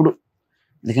ఎప్పుడు.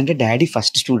 ఎందుకంటే డాడీ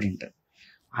ఫస్ట్ స్టూడెంట్,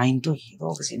 ఆయనతో ఏదో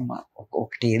ఒక సినిమా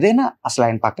ఒకటి ఏదైనా అసలు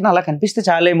ఆయన పక్కన అలా కనిపిస్తే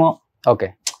చాలేమో, ఓకే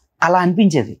అలా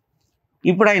అనిపించేది.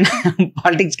 ఇప్పుడు ఆయన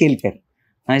పాలిటిక్స్కి వెళ్ళిపోయారు,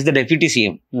 ఆయన ద డెప్యూటీ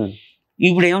సీఎం.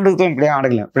 ఇప్పుడు ఏం అడుగుతాం, ఇప్పుడు ఏం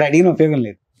అడగలేము, ఇప్పుడు అడిగిన ఉపయోగం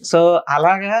లేదు. సో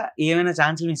అలాగా ఏమైనా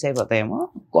ఛాన్సులు మిస్ అయిపోతాయేమో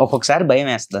ఒక్కొక్కసారి భయం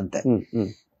వేస్తుంది అంతే.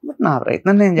 బట్ నా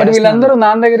ప్రయత్నం నేను. వీళ్ళందరూ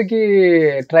నాన్న దగ్గరికి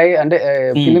ట్రై అంటే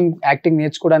ఫిలిం యాక్టింగ్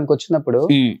నేర్చుకోవడానికి వచ్చినప్పుడు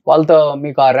వాళ్ళతో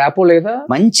మీకు ఆ ర్యాపో లేదా?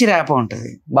 మంచి ర్యాపో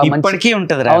ఉంటది, ఇప్పటికీ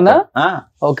ఉంటది. అవునా?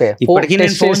 ఓకే, ఇప్పటికీ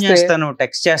నేను ఫోన్ చేస్తాను,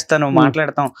 టెక్స్ట్ చేస్తాను,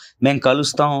 మాట్లాడతాం, మేము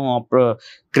కలుస్తాం. అప్పుడు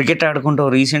క్రికెట్ ఆడుకుంటాం.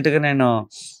 రీసెంట్ గా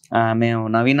మేము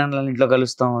నవీన్ అన్న ఇంట్లో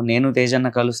కలుస్తాం, నేను తేజన్న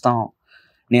కలుస్తాం.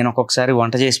 నేను ఒక్కొక్కసారి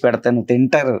వంట చేసి పెడతాను,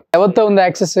 తింటారు. ఎవరితో ఉంది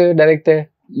యాక్సెస్ డైరెక్ట్?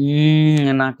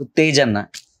 నాకు తేజన్న,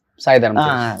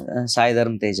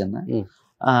 సాయిధరం తేజన్న,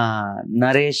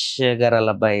 నరేష్ గారు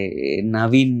వాళ్ళ అబ్బాయి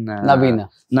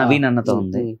నవీన్ అన్నతో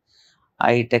ఉంది.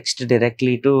 I text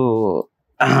directly to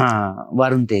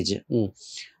Varun Tej.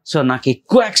 So నాకు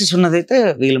ఎక్కువ యాక్సెస్ ఉన్నదైతే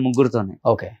వీళ్ళ ముగ్గురుతోనే.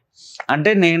 ఓకే,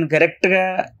 అంటే నేను కరెక్ట్ గా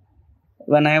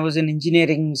when I was in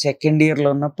engineering second year లో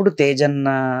ఉన్నప్పుడు తేజన్న,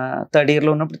 థర్డ్ ఇయర్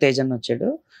లో ఉన్నప్పుడు తేజన్న వచ్చాడు,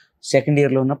 సెకండ్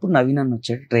ఇయర్ లో ఉన్నప్పుడు నవీన్ అన్న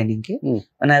వచ్చాడు ట్రైనింగ్ కి.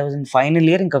 when I was in final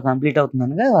year ఇంకా కంప్లీట్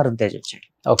అవుతుందనగా వరుణ్ తేజ్ వచ్చాడు.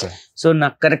 ఓకే, సో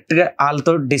నాకు కరెక్ట్ గా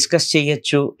వాళ్ళతో డిస్కస్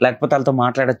చేయొచ్చు, లేకపోతే వాళ్ళతో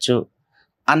మాట్లాడచ్చు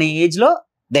అనే ఏజ్ లో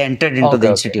they entered into the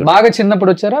institute. బాగా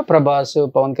చిన్నప్పుడు వచ్చారా ప్రభాస్,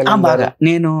 పవన్ కళ్యాణ్? బాగా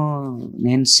నేను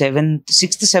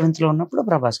 6th 7th లో ఉన్నప్పుడు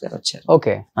ప్రభాస్ గారు వచ్చారు.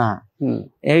 ఓకే,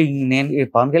 నేను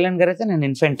పవన్ కళ్యాణ్ గారు అయితే నేను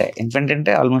ఇన్ఫెంట్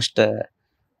అంటే ఆల్మోస్ట్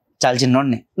చాలా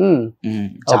చిన్నోడిని,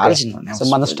 చాలా చిన్నోడిని. సో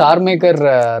మన స్టార్ మేకర్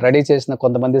రెడీ చేసిన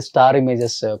కొంతమంది స్టార్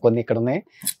ఇమేజెస్ కొన్ని ఇక్కడ ఉన్నాయి,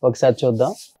 ఒకసారి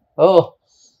చూద్దాం. ఓ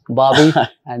బాబీ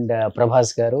అండ్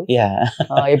ప్రభాస్ గారు.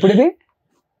 ఎప్పుడు ఇది?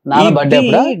 నాన్న బర్త్డే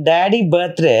అప్పుడు, డాడీ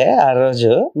బర్త్డే ఆ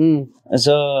రోజు.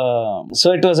 So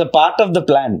it was a part of the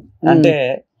plan. అంటే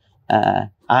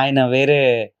ఆయన వేరే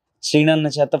శ్రీనన్న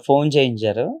చేత ఫోన్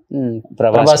చేయించారు,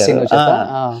 ప్రభాస్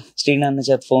శ్రీనన్న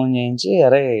చేత ఫోన్ చేయించి,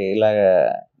 అరే ఇలా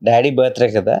డాడీ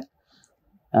బర్త్డే కదా,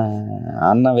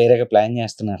 అన్న వేరేగా ప్లాన్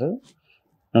చేస్తున్నారు,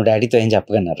 నువ్వు డాడీతో ఏం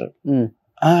చెప్పగన్నారు.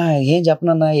 ఏం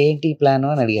చెప్పనన్నా, ఏంటి ప్లాన్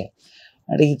అని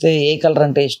అడిగితే ఏ కలర్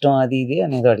అంటే ఇష్టం అది ఇది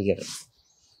అనేది అడిగారు.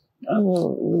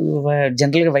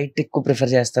 జనరల్గా వైట్ ఎక్కువ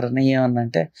ప్రిఫర్ చేస్తారని ఏమన్నా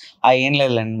అంటే ఏం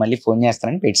లేదులేండి మళ్ళీ ఫోన్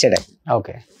చేస్తారని పెట్టాడు.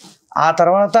 ఓకే, ఆ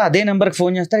తర్వాత అదే నెంబర్కి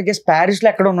ఫోన్ చేస్తారు. గెస్ ప్యారిస్ లో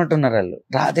ఎక్కడ ఉన్నట్టున్నారు వాళ్ళు,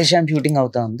 రాధేశ్యామ్ షూటింగ్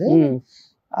అవుతా ఉంది,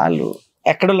 వాళ్ళు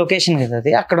ఎక్కడ లొకేషన్ కదా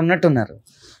అది, అక్కడ ఉన్నట్టున్నారు.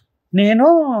 నేను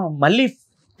మళ్ళీ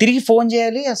తిరిగి ఫోన్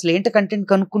చేయాలి, అసలు ఏంటి కంటెంట్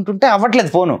కనుక్కుంటుంటే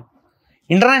అవ్వట్లేదు, ఫోను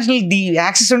ఇంటర్నేషనల్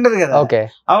యాక్సెస్ ఉండదు కదా,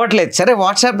 అవ్వట్లేదు. సరే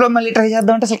వాట్సాప్ లో మళ్ళీ ట్రై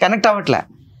చేద్దాం అంటే అసలు కనెక్ట్ అవ్వట్లే.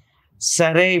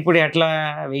 సరే ఇప్పుడు ఎట్లా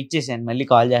వెయిట్ చేశాను, మళ్ళీ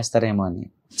కాల్ చేస్తారేమో అని.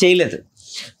 చేయలేదు.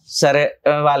 సరే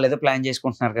వాళ్ళు ఏదో ప్లాన్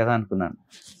చేసుకుంటున్నారు కదా అనుకున్నాను.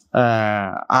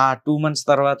 ఆ 2 months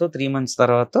తర్వాత 3 months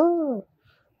తర్వాత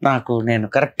నేను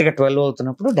కరెక్ట్గా 12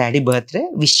 అవుతున్నప్పుడు డాడీ బర్త్డే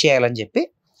విష్ చేయాలని చెప్పి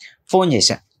ఫోన్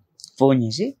చేశాను. ఫోన్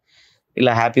చేసి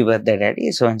ఇలా happy birthday daddy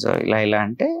so and so ఇలా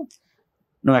అంటే,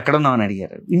 నువ్వు ఎక్కడ ఉన్నావు అని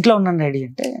అడిగారు. ఇంట్లో ఉన్నాను డాడీ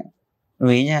అంటే,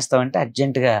 నువ్వేం చేస్తావంటే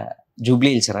అర్జెంటుగా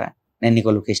జూబ్లీ హిల్స్ రా, నేను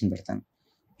నీకు లొకేషన్ పెడతాను.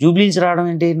 జూబ్లీ హిల్స్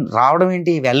రావడం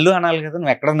ఏంటి వెళ్ళు అనాలి కదా,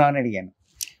 నువ్వు ఎక్కడ ఉన్నావు అని అడిగాను.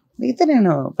 మిగతా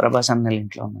నేను ప్రభాస్ అన్నల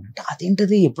ఇంట్లో ఉన్నానంటే,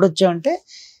 అదేంటిది ఎప్పుడు వచ్చావంటే,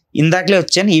 ఇందాకలే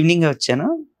వచ్చాను, ఈవినింగే వచ్చాను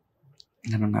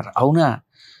అని అన్నారు. అవునా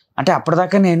అంటే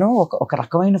అప్పటిదాకా నేను ఒక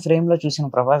రకమైన ఫ్రేమ్ లో చూసిన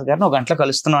ప్రభాస్ గారిని 1 గంటలో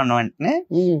కలుస్తున్నాం అన్న వెంటనే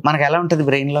మనకు ఎలా ఉంటది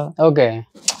బ్రెయిన్ లో, ఓకే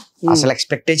అసలు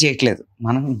ఎక్స్పెక్టే చేయట్లేదు.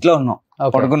 మనం ఇంట్లో ఉన్నాం,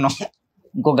 పడుకున్నాం,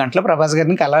 ఇంకో గంటలో ప్రభాస్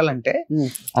గారిని కలాలంటే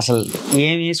అసలు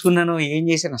ఏం వేసుకున్నాను ఏం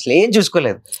చేశాను అసలు ఏం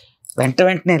చూసుకోలేదు.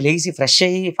 వెంటనే లేచి ఫ్రెష్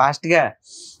అయ్యి ఫాస్ట్ గా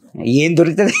ఏం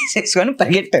దొరికితే వేసేసుకొని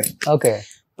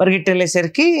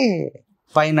పరిగెట్టేసరికి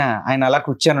పైన ఆయన అలా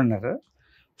కూర్చొని ఉన్నారు.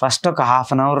 ఫస్ట్ ఒక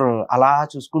 1/2 hour అలా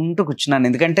చూసుకుంటూ కూర్చున్నాను,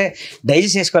 ఎందుకంటే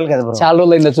డైజెస్ట్ చేసుకోవాలి కదా బ్రో. చాలా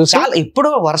రోజులు చూసి ఇప్పుడు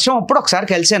వర్షం అప్పుడు ఒకసారి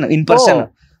కలిసాను ఇన్ పర్సన్,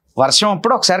 వర్షం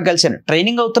అప్పుడు ఒకసారి కలిసాను,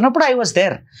 ట్రైనింగ్ అవుతున్నప్పుడు ఐ వాజ్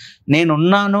దేర్.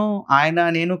 నేనున్నాను,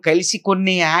 నేను కలిసి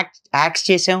కొన్ని యాక్ట్స్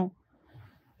చేసాం.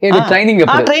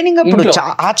 ట్రైనింగ్ అప్పుడు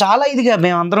చాలా ఇదిగా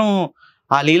మేమందరం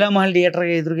ఆ లీలామహల్ థియేటర్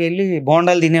ఎదురుగా వెళ్ళి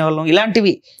బోండాలు తినేవాళ్ళం,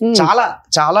 ఇలాంటివి చాలా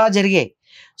చాలా జరిగాయి.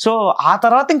 సో ఆ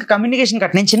తర్వాత ఇంకా కమ్యూనికేషన్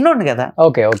కట్, నేను చిన్నోండి కదా.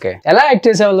 ఓకే ఓకే ఎలా యాక్ట్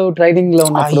చేసేవాళ్ళు ట్రైనింగ్ లో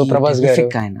ఉన్నప్పుడు ప్రభాస్ గారు?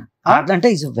 ఆయన అంటే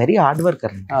ఈజ్ వెరీ హార్డ్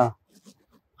వర్కర్.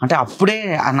 అంటే అప్పుడే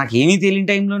నాకు ఏమీ తెలియని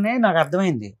టైంలోనే నాకు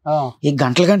అర్థమైంది, ఈ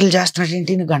గంటలు చేస్తున్నాడు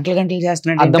ఏంటి, నువ్వు గంటలు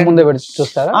చేస్తున్నాడు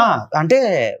చూస్తారా అంటే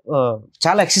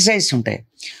చాలా ఎక్సర్సైజ్ ఉంటాయి.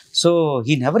 So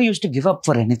he never use to give up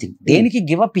for anything. దేనికి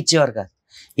గివ్ అప్ ఇచ్చేవారు కాదు,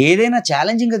 ఏదైనా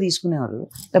ఛాలెంజింగ్ గా తీసుకునేవారు.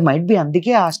 మైట్ బి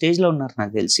అందుకే ఆ స్టేజ్ లో ఉన్నారు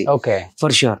నాకు తెలిసి,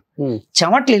 ఫర్ ష్యూర్.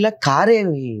 చెమట్లు ఇలా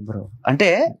కారేవి బ్రో, అంటే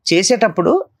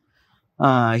చేసేటప్పుడు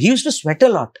he use to sweat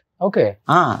a lot. Okay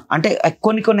అంటే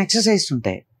కొన్ని ఎక్సర్సైజ్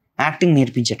ఉంటాయి యాక్టింగ్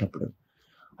నేర్పించేటప్పుడు,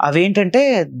 అవేంటంటే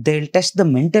they will test the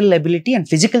mental ability and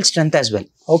physical strength as well.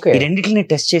 ఈ రెండింటిని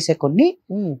టెస్ట్ చేసే కొన్ని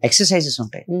ఎక్సర్సైజెస్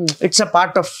ఉంటాయి. It's a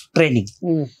part of training.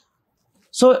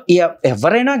 So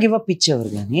ఎవరైనా గివ్ అప్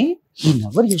ఇచ్చేవారు కానీ he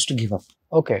never use to give up.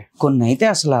 Okay కొన్ని అయితే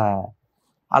అసలు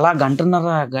అలా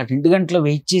 2 గంటలు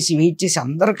వెయిట్ చేసి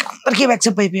అందరికీ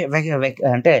వెక్సప్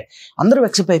అంటే అందరూ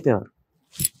వెక్సప్ అయిపోయేవారు.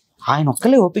 ఆయన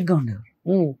ఒక్కలే ఓపిక్గా ఉండేవారు.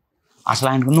 అసలు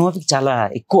ఆయనకున్న ఓపిక చాలా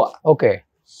ఎక్కువ. ఓకే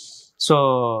సో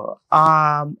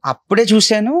అప్పుడే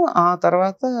చూశాను. ఆ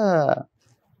తర్వాత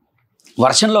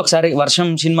వర్షంలో ఒకసారి, వర్షం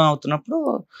సినిమా అవుతున్నప్పుడు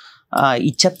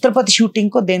ఈ ఛత్రపతి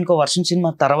షూటింగ్కో దేనికో వర్షం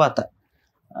సినిమా తర్వాత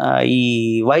ఈ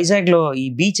వైజాగ్ లో ఈ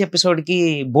బీచ్ ఎపిసోడ్కి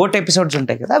బోట్ ఎపిసోడ్స్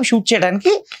ఉంటాయి కదా, అవి షూట్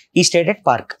చేయడానికి ఈ స్టేట్ ఎట్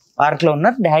పార్క్ లో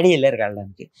ఉన్నారు. డాడీ వెళ్ళారు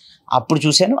వెళ్ళడానికి, అప్పుడు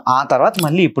చూశాను. ఆ తర్వాత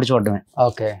మళ్ళీ ఇప్పుడు చూడడమే.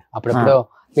 ఓకే అప్పుడు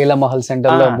లీలామహల్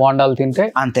సెంటర్ లో బోండాలు తింటే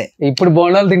అంతే. ఇప్పుడు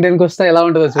బోండాలు తింటానికి వస్తే ఎలా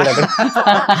ఉంటుందో చూడండి,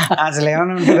 అసలు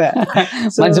ఏమైనా ఉంటుందా?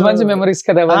 మంచి మెమరీస్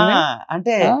కదా.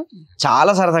 అంటే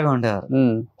చాలా సరదాగా ఉండేవారు.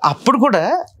 అప్పుడు కూడా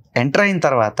ఎంటర్ అయిన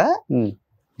తర్వాత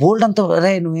బోల్డ్ అంతా, రే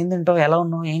నువ్వేం తింటావు, ఎలా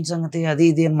ఉన్నావు, ఏం సంగతి, అది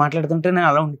ఇది అని మాట్లాడుతుంటే నేను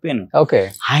అలా ఉండిపోయాను.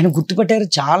 ఆయన గుర్తుపెట్టారు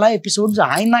చాలా ఎపిసోడ్స్.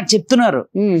 ఆయన నాకు చెప్తున్నారు,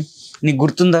 నీకు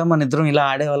గుర్తుందా మన ఇద్దరం ఇలా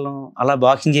ఆడేవాళ్ళం, అలా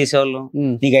బాక్సింగ్ చేసేవాళ్ళం,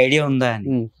 నీకు ఐడియా ఉందా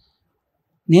అని.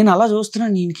 నేను అలా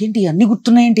చూస్తున్నాను, నీకేంటి అన్ని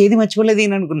గుర్తున్నాయంటే ఏది మర్చిపోలేదు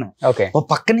అని అనుకున్నా. ఓ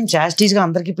పక్క నుంచి యాస్టీస్ గా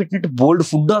అందరికి పెట్టినట్టు బోల్డ్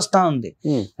ఫుడ్ వస్తా ఉంది.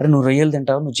 అరే నువ్వు రొయ్యలు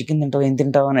తింటావు, నువ్వు చికెన్ తింటావు, ఏం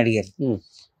తింటావు అని అడిగారు.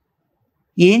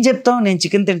 ఏం చెప్తావు, నేను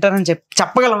చికెన్ తింటానని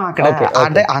చెప్పగలం అక్కడ.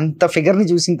 అంటే అంత ఫిగర్ ని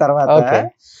చూసిన తర్వాత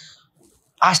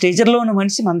ఆ స్టేజర్ లో ఉన్న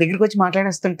మనిషి మన దగ్గరికి వచ్చి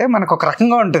మాట్లాడేస్తుంటే మనకు ఒక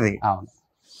రకంగా ఉంటది.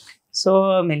 సో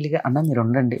మెల్లిగా అన్న మీరు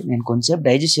ఉండండి, నేను కొంచెంసేపు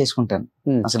డైజెస్ట్ చేసుకుంటాను,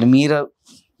 అసలు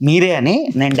మీరే అని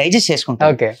నేను డైజెస్ట్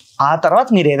చేసుకుంటాను, ఆ తర్వాత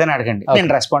మీరు ఏదైనా అడగండి నేను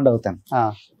రెస్పాండ్ అవుతాను.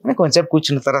 కొంచెంసేపు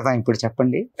కూర్చున్న తర్వాత ఇప్పుడు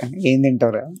చెప్పండి ఏం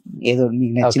తింటారా, ఏదో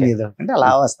మీకు నచ్చింది ఏదో అంటే అలా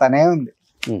వస్తానే ఉంది.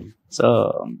 సో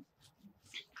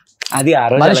అది ఆ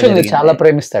రోజు చాలా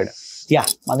ప్రేమిస్తాడు,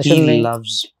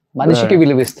 మనిషికి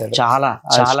విలువిస్తాడు చాలా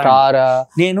చాలా.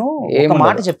 నేను ఒక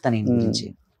మాట చెప్తాను ఈ గురించి,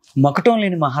 మకుటం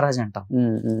లేని మహారాజ్ అంటాం,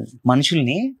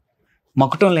 మనుషుల్ని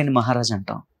మకుటం లేని మహారాజ్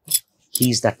అంటాం.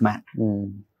 He's that man.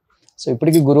 సో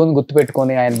ఇప్పటికి గురువుని గుర్తు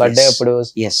పెట్టుకొని ఆయన బర్త్డే అప్పుడు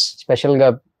స్పెషల్ గా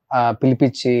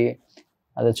పిలిపించి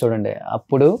అదే చూడండి,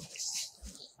 అప్పుడు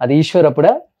అది ఈశ్వర్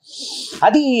అప్పుడా,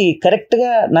 అది కరెక్ట్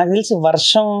గా నాకు తెలిసి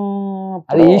వర్షం,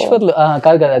 అది ఈశ్వర్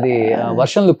కాదు కదా, అది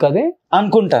వర్షం లుక్ అది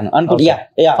అనుకుంటాను.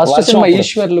 ఫస్ట్ సినిమా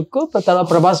ఈశ్వర్ లుక్, తర్వాత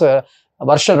ప్రభాస్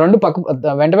వర్షం, 2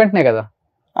 పక్క వెంటనే కదా.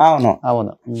 అవును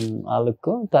ఆ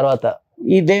లుక్. తర్వాత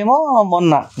ఇదేమో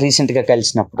మొన్న రీసెంట్ గా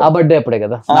కలిసినప్పుడు, ఆ బర్త్డే అప్పుడే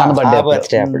కదా, నాన్న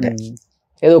బర్త్డే అప్పుడే.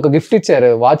 ఏదో ఒక గిఫ్ట్ ఇచ్చారు,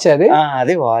 వాచ్ అది.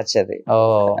 అది వాచ్, అది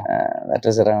దట్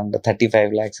వాస్ అరౌండ్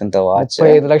 35 lakhs అంత వాచ్.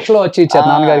 35 లక్షలు వాచ్ ఇచ్చారు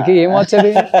నాన్నగారికి. ఏం వాచ్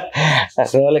అది?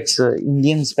 రోలెక్స్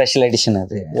ఇండియన్ స్పెషల్ ఎడిషన్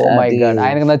అది. ఓ మై గాడ్,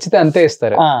 ఆయనకు నచ్చితే అంతే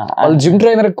ఇస్తారు. వాళ్ళు జిమ్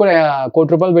ట్రైనర్ కూడా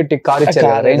 ₹1 కోటి పెట్టి కార్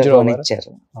ఇచ్చారు, రేంజ్ రోవర్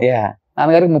ఇచ్చారు.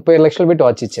 నాన్నగారికి 35 లక్షలు పెట్టి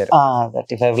వాచ్ ఇచ్చారు.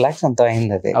 35 lakhs అంత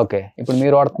అయింది అది. ఓకే, ఇప్పుడు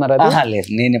మీరు వాడుతున్నారు అది? లేదు,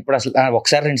 నేను ఎప్పుడు అసలు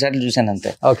ఒకసారి 2 సార్లు చూసాను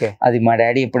అంతే. ఓకే, అది మా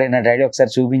డాడీ ఎప్పుడైనా డాడీ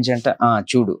ఒకసారి చూపించంట,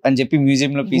 చూడు అని చెప్పి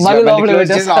మ్యూజియం లో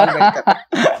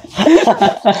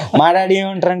మా డాడీ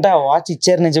ఏమంటారంటే, ఆ వాచ్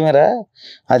ఇచ్చారు నిజమేరా,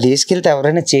 అది తీసుకెళ్తే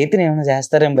ఎవరైనా చేతిని ఏమైనా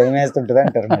చేస్తారేమో భయం వేస్తుంటది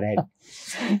అంటారు మా డాడీ.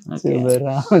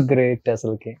 గ్రేట్.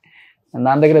 అసలుకి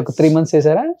నాన్న దగ్గర ఒక 3 months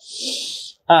చేశారా?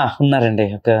 ఉన్నారండి,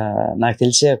 నాకు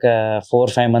తెలిసి ఒక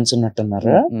 4-5 months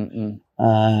ఉన్నట్టున్నారు.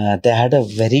 They had a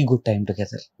very good time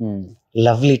together,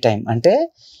 lovely time. అంటే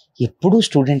ఎప్పుడు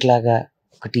స్టూడెంట్ లాగా,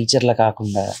 ఒక టీచర్ లా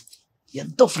కాకుండా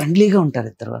ఎంతో ఫ్రెండ్లీగా ఉంటారు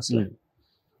ఇద్దరు. అసలు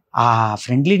ఆ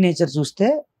ఫ్రెండ్లీ నేచర్ చూస్తే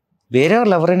వేరే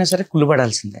వాళ్ళు ఎవరైనా సరే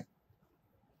కుళ్ళుపడాల్సిందే.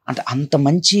 అంటే అంత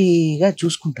మంచిగా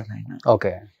చూసుకుంటారు ఆయన.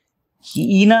 ఓకే,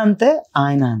 ఈయన అంతే,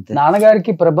 ఆయన అంతే.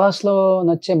 నాన్నగారికి ప్రభాస్ లో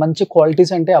నచ్చే మంచి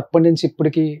క్వాలిటీస్ అంటే అప్పటి నుంచి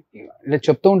ఇప్పటికి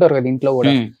చెప్తూ ఉంటారు కదా ఇంట్లో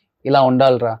కూడా, ఇలా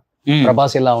ఉండాలిరా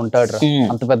ప్రభాస్, ఇలా ఉంటాడు రా,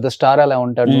 అంత పెద్ద స్టార్ అలా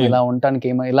ఉంటాడు, ఇలా ఉండటానికి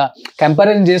ఏమో ఇలా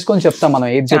కంపారిజన్ చేసుకొని చెప్తాం మనం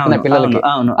ఏది చెప్పిన పిల్లలకి.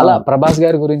 అలా ప్రభాస్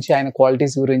గారి గురించి, ఆయన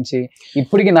క్వాలిటీస్ గురించి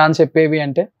ఇప్పటికి నాన్న చెప్పేవి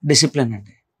అంటే? డిసిప్లిన్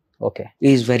అండి. Okay,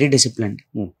 is very discipline.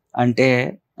 అంటే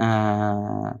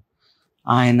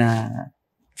ఆయన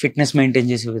ఫిట్నెస్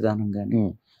మెయింటైన్ చేసే విధానం కానీ,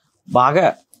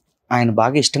 ఆయన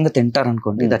బాగా ఇష్టంగా తింటారు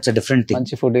అనుకోండి, దట్స్ అ డిఫరెంట్ థింగ్.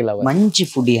 మంచి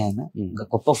ఫుడీ ఆయన,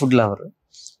 గొప్ప food lover.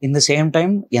 In the same time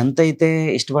ఎంత అయితే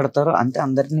ఇష్టపడతారో అంతే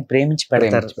అందరిని ప్రేమించి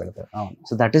పెడతారు.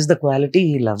 So that is the quality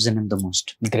he loves in the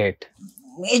most. Great,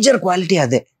 major quality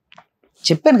అదే.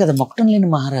 చెప్పాను కదా, మొక్కటం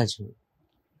లేని మహారాజు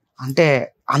అంటే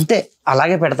అంతే,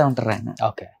 అలాగే పెడతా ఉంటారు ఆయన.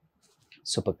 Okay,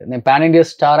 super. నేను పాన్ ఇండియా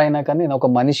స్టార్ అయినా కానీ నేను ఒక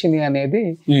మనిషిని అనేది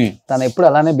తను ఎప్పుడు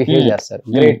అలానే బిహేవ్ చేస్తారు.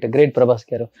 గ్రేట్, గ్రేట్ ప్రభాస్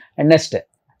గారు. అండ్ నెక్స్ట్,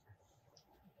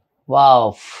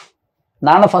 వావ్,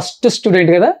 నాన్న ఫస్ట్ స్టూడెంట్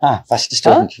కదా? First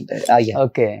student.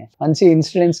 ఓకే, మంచి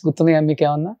ఇన్సిడెంట్స్ గుర్తున్నాయా మీకు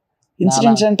ఏమన్నా?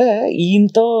 ఇన్సిడెంట్స్ అంటే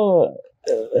ఈయనతో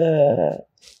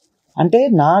అంటే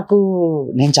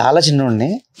నేను చాలా చిన్నోడిని,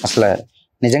 అసలు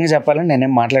నిజంగా చెప్పాలని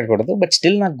నేనేం మాట్లాడకూడదు, బట్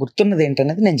స్టిల్ నాకు గుర్తున్నది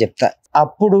ఏంటనేది నేను చెప్తా.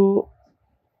 అప్పుడు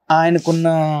ఆయనకున్న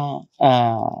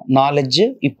నాలెడ్జ్,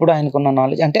 ఇప్పుడు ఆయనకున్న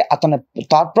నాలెడ్జ్, అంటే అతని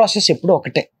థాట్ ప్రాసెస్ ఎప్పుడు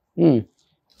ఒకటే,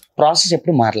 ప్రాసెస్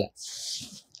ఎప్పుడు మారలేదు,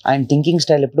 ఆయన థింకింగ్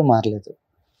స్టైల్ ఎప్పుడు మారలేదు.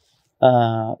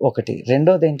 ఒకటి.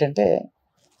 రెండోది ఏంటంటే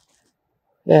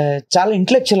చాలా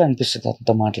ఇంటలెక్చువల్ అనిపిస్తుంది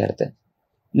అతనితో మాట్లాడితే.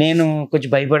 నేను కొంచెం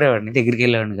భయపడేవాడిని, దగ్గరికి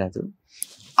వెళ్ళేవాడిని కాదు.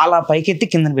 అలా పైకెత్తి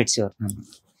కిందన పెట్టేవారు నన్ను.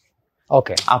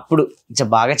 ఓకే, అప్పుడు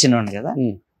బాగా చిన్నవాడిని కదా,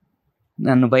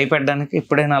 నన్ను భయపెట్టడానికి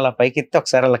ఎప్పుడైనా అలా పైకెత్తి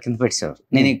ఒకసారి అలా కింద పెట్టేవారు.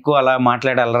 నేను ఎక్కువ అలా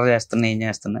మాట్లాడి అల్లరి చేస్తున్నా, ఏం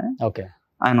చేస్తున్నా, ఓకే,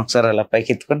 ఆయన ఒకసారి అలా పైకి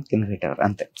ఎత్తుకొని కింద పెట్టేవారు,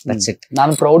 అంతే.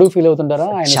 నాన్న ప్రౌడ్ ఫీల్ అవుతుంటారా?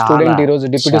 ఆయన స్టూడెంట్ ఈ రోజు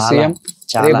డిప్యూటీ సీఎం,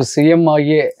 రేపు సీఎం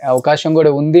అయ్యే అవకాశం కూడా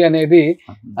ఉంది అనేది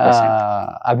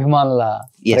అభిమానుల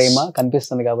ప్రేమ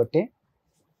కనిపిస్తుంది కాబట్టి.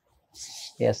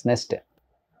 Yes, next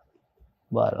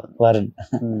Varun.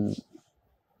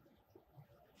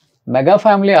 Mega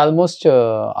family, almost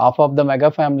half of the mega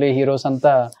family heroes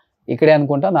అంతా ఇక్కడే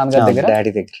అనుకుంటా నాన్నగారి దగ్గర,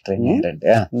 డాడీ దగ్గర ట్రైన్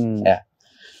అయ్యారంటే.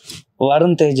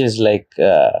 Varun Tej is like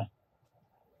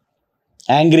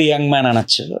angry young man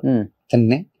అనొచ్చు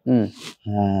అతన్ని.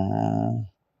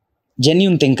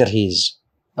 Genuine thinker he's.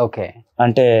 ఓకే,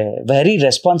 అంటే వెరీ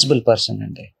రెస్పాన్సిబుల్ పర్సన్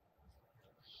అండి.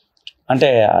 అంటే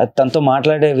తనతో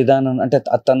మాట్లాడే విధానం, అంటే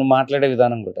తను మాట్లాడే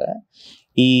విధానం కూడా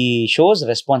ఈ shows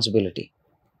responsibility.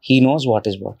 He knows what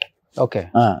is what. Okay,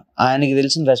 ఆయనకి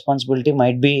తెలిసిన రెస్పాన్సిబిలిటీ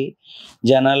మైట్ బి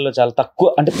జనాల్లో చాలా తక్కువ,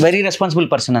 అంటే వెరీ రెస్పాన్సిబుల్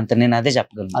పర్సన్ అంతే, నేను అదే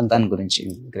చెప్పగలను దాని గురించి.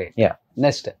 గ్రేట్.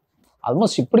 నెక్స్ట్,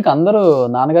 ఆల్మోస్ట్ ఇప్పటికి అందరూ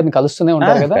నాన్నగారిని కలుస్తూనే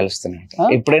ఉంటారు కదా? కలుస్తూనే.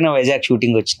 ఎప్పుడైనా వైజాగ్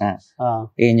షూటింగ్ వచ్చినా,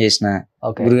 ఏం చేసినా,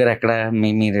 గురుగారు ఎక్కడ,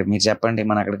 మీరు చెప్పండి,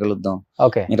 మనం అక్కడ కలుద్దాం,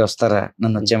 మీరు వస్తారా,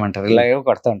 నన్ను వచ్చేయమంటారు, ఇలాగే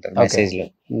కొడతా ఉంటారు మెసేజ్ లో.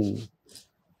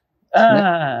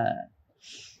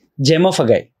 Gem of a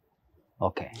guy.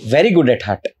 Okay, very good at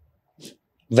heart,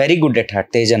 very good at heart.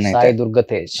 Tej అన్న, సాయి దుర్గా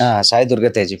తేజ్. సాయి దుర్గా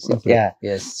తేజ్ ఇప్పుడు.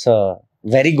 So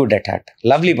very good at heart,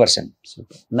 lovely person.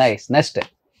 Nice. Next,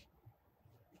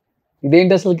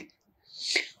 ఇదేంటి అసలు?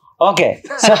 ఓకే,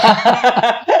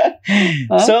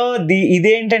 సో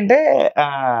ఇదేంటంటే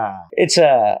it's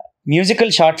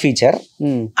musical short feature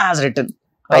as return.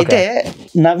 అయితే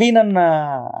నవీన్ అన్న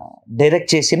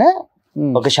direct చేసిన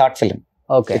ఒక short film.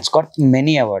 It's got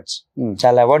many awards,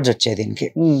 చాలా అవార్డ్స్ వచ్చాయి దీనికి.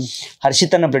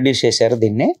 హర్షిత్ అన్న ప్రొడ్యూస్ చేశారు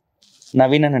దీన్ని,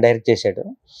 నవీన్ అన్న డైరెక్ట్ చేశాడు.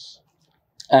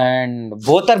 And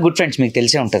both are good friends, మీకు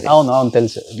తెలిసే ఉంటది. అవును అవును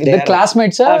తెలుసు,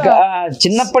 క్లాస్మేట్స్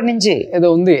చిన్నప్పటి నుంచి ఏదో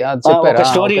ఉంది ఒక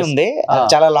స్టోరీ ఉంది,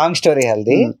 చాలా లాంగ్ స్టోరీ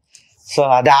అది. సో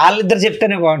అది వాళ్ళిద్దరు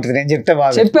చెప్తేనే బాగుంటుంది, నేను చెప్తే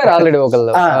బాగా చెప్పారు ఆల్రెడీ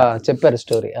ఒకళ్ళు చెప్పారు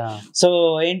స్టోరీ. సో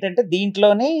ఏంటంటే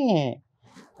దీంట్లోనే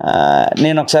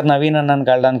నేను ఒకసారి నవీన్ అన్నాను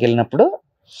కలడానికి వెళ్ళినప్పుడు,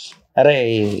 అరే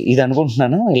ఇది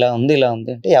అనుకుంటున్నాను, ఇలా ఉంది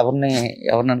అంటే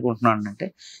ఎవరిని అనుకుంటున్నాను అంటే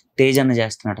తేజ్ అన్న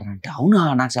చేస్తున్నాడు అంటే, అవునా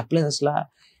నాకు చెప్పలేదు అసలు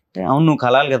అంటే, అవును నువ్వు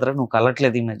కలాలి కదరా, నువ్వు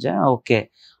కలట్లేదు ఈ మధ్య. ఓకే,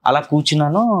 అలా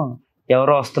కూర్చున్నాను,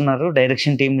 ఎవరో వస్తున్నారు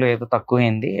డైరెక్షన్ టీంలో ఏదో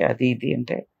తక్కువైంది అది ఇది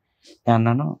అంటే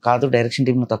అన్నాను, కాదు డైరెక్షన్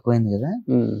టీంలో తక్కువైంది కదా,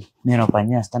 నేను పని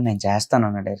చేస్తాను, నేను చేస్తాను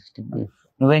అన్న డైరెక్షన్ టీంలో.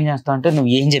 నువ్వేం చేస్తావు అంటే,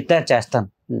 నువ్వు ఏం చెప్తే అది చేస్తాను,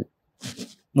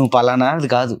 నువ్వు పలానా అది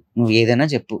కాదు, నువ్వు ఏదైనా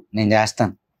చెప్పు నేను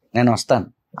చేస్తాను, నేను వస్తాను,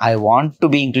 I want to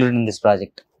be included in this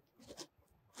project.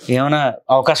 ఏమైనా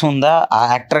అవకాశం ఉందా, ఆ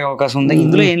యాక్టర్కి అవకాశం ఉందా,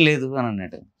 ఇందులో ఏం లేదు అని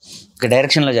అన్నాడు. ఒక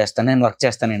డైరెక్షన్లో చేస్తాను, నేను వర్క్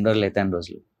చేస్తాను ఎన్ని రోజులు అయితే అన్ని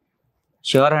రోజులు.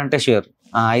 ష్యూర్ అంటే ష్యూర్,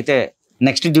 అయితే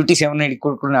నెక్స్ట్ డ్యూటీస్ ఏమైనా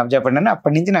కూడుకుని అప్ చెప్పండి అని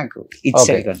అప్పటి నుంచి నాకు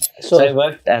ఇచ్చారు. సో ఐ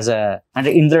వర్క్ యాజ్ అంటే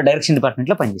ఇందులో డైరెక్షన్ డిపార్ట్మెంట్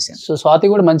లో పనిచేశాను. సో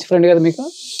స్వాతి కూడా మంచి ఫ్రెండ్ కదా మీకు?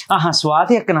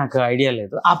 స్వాతి అక్క నాకు ఐడియా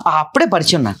లేదు, అప్పుడే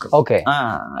పరిచయం నాకు. ఓకే,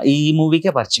 ఈ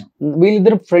మూవీకే పరిచయం.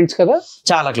 వీళ్ళిద్దరు ఫ్రెండ్స్ కదా,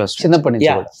 చాలా క్లోజ్, చిన్నప్పటి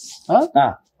నుంచి.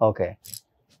 ఓకే,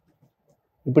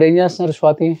 ఇప్పుడు ఏం చేస్తున్నారు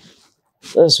స్వాతి?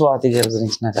 స్వాతి గారి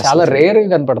గురించి నాకు చాలా రేర్ గా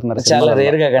కనపడుతున్నారు, చాలా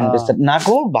రేర్ గా కనిపిస్తారు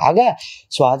నాకు. బాగా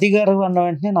స్వాతి గారు అన్న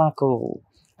వెంటనే నాకు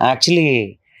యాక్చువల్లీ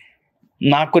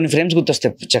నాకు కొన్ని ఫ్రేమ్స్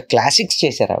గుర్తొస్తాయి, క్లాసిక్స్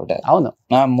చేశారు ఆవిడ. అవును,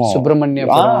 సుబ్రహ్మణ్య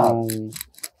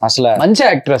అసలు మంచి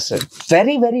యాక్ట్రెస్,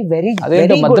 వెరీ వెరీ వెరీ. అదే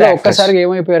మధ్యలో ఒక్కసారి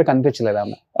ఏమైపోయారు కనిపించలేదు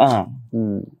ఆమె,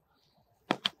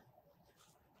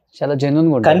 చాలా జెన్యూన్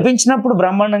గా కనిపించినప్పుడు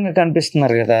బ్రహ్మాండంగా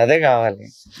కనిపిస్తున్నారు కదా, అదే కావాలి.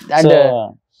 అండ్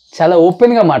చాలా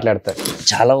ఓపెన్ గా మాట్లాడతారు,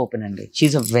 చాలా ఓపెన్ అండి.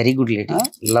 She is a very good lady,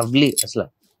 lovely, అసలు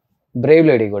బ్రేవ్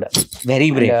లేడీ కూడా, వెరీ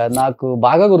బ్రేవ్. నాకు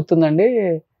బాగా గుర్తుందండి,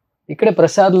 ఇక్కడే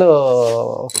ప్రసాద్ లో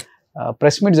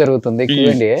ప్రెస్ మీట్ జరుగుతుంది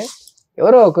క్యూఎండి,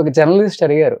 ఎవరో ఒక జర్నలిస్ట్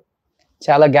అడిగారు,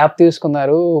 చాలా గ్యాప్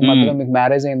తీసుకున్నారు మధ్యలో, మీకు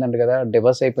మ్యారేజ్ అయిందంట కదా,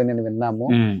 డివోర్స్ అయిపోయింది విన్నాము.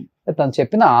 తను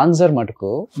చెప్పిన ఆన్సర్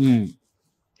మటుకు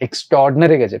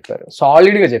ఎక్స్ట్రాడినరీగా చెప్పారు,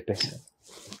 సాలిడ్ గా చెప్పేసారు.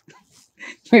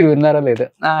 మీరు విన్నారా లేదా?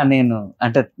 నేను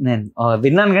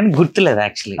విన్నాను కానీ గుర్తులేదు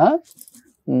యాక్చువల్లీ.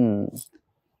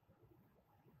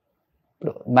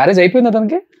 ఇప్పుడు మ్యారేజ్ అయిపోయింది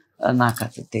అతనికి? నాకు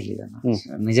అది తెలియదు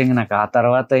నిజంగా. నాకు ఆ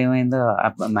తర్వాత ఏమైందో,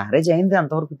 మ్యారేజ్ అయింది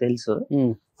అంతవరకు తెలుసు,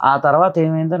 ఆ తర్వాత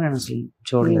ఏమైందో నేను అసలు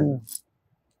చూడలేదు.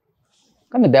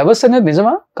 కానీ డివోర్స్ అనేది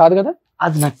నిజమా కాదు కదా,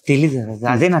 అది నాకు తెలీదు.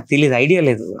 అదే నాకు తెలియదు, ఐడియా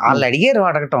లేదు. వాళ్ళు అడిగారు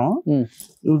అడగటం,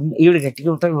 ఈవిడ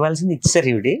గట్టిగా ఇవ్వాల్సింది ఇచ్చారు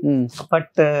ఈవిడి,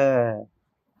 బట్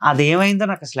అది ఏమైందో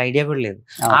నాకు అసలు ఐడియా కూడా లేదు.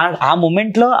 ఆ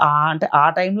మూమెంట్ లో అంటే ఆ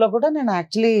టైంలో కూడా నేను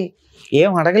యాక్చువల్లీ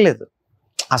ఏం అడగలేదు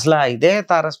అసలు, ఇదే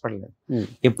తారసపడలేదు.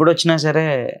 ఎప్పుడు వచ్చినా సరే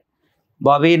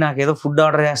బాబీ నాకేదో ఫుడ్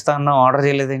ఆర్డర్ చేస్తా అన్నా, ఆర్డర్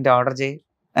చేయలేదు ఏంటి, ఆర్డర్ చేయి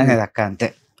అనేది అక్క, అంతే.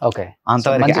 ఓకే,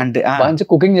 అంతవరకు. అంటే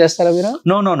కుకింగ్ చేస్తారా మీరు?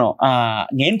 నో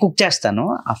నేను కుక్ చేస్తాను.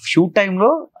 ఆ షూట్ టైంలో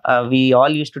we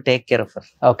all use to take care of her.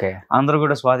 Okay, అందరూ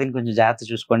కూడా స్వాతిని కొంచెం జాగ్రత్త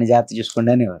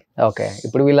చూసుకోండి అనేవారు. ఓకే,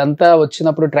 ఇప్పుడు వీళ్ళంతా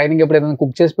వచ్చినప్పుడు ట్రైనింగ్ ఎప్పుడు ఏదైనా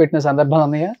కుక్ చేసి పెట్టిన సందర్భాలు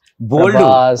ఉన్నాయా?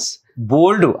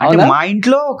 బోల్డ్ అంటే మా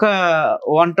ఇంట్లో ఒక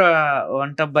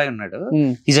వంట అబ్బాయి ఉన్నాడు,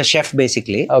 is a chef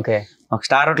basically. Okay, ఒక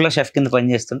స్టార్ హోటల్ లో షెఫ్ కింద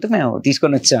పని చేస్తుంటే మేము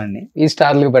తీసుకొని వచ్చామండి ఈ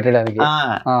స్టార్లు పెట్టడానికి.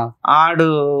 ఆడు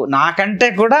నాకంటే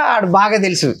కూడా ఆడు బాగా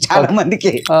తెలుసు చాలా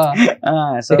మందికి.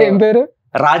 ఏం పేరు?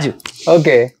 రాజు.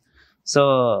 Okay, so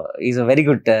is a very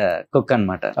good cook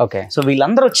అన్నమాట. ఓకే, సో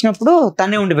వీళ్ళందరూ వచ్చినప్పుడు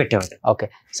తనే ఉండి పెట్టేవాడు. ఓకే,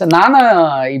 సో నాన్న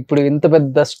ఇప్పుడు ఇంత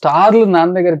పెద్ద స్టార్లు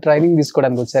నాన్న దగ్గర ట్రైనింగ్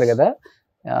తీసుకోవడానికి వచ్చారు కదా,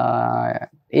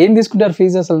 ఏం తీసుకుంటారు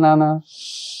ఫీజు అసలు నాన్న?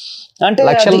 అంటే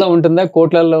లక్షల్లో ఉంటుందా,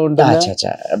 కోట్లలో ఉంటుందా?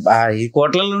 ఈ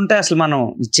కోట్లలో ఉంటే అసలు మనం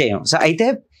ఇచ్చేయం. సో అయితే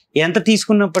ఎంత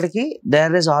తీసుకున్నప్పటికీ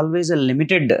there is always a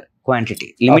limited quantity,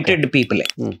 limited పీపులే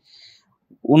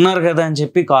ఉన్నారు కదా అని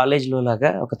చెప్పి కాలేజ్లో లాగా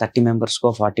ఒక 30 మెంబర్స్కో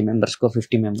 40 మెంబర్స్కో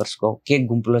 50 మెంబర్స్కో ఒకే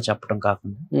గుంపులో చెప్పడం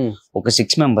కాకుండా ఒక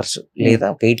 6 మెంబర్స్ లేదా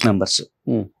ఒక 8 మెంబర్స్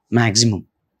మాక్సిమం,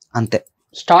 అంతే.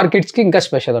 స్టార్ కిడ్స్ కి ఇంకా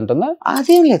స్పెషల్ ఉంటుందా?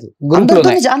 అదేం లేదు,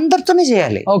 అందరితోనే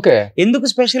చేయాలి. ఓకే, ఎందుకు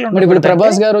స్పెషల్? ఇప్పుడు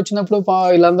ప్రభాస్ గారు వచ్చినప్పుడు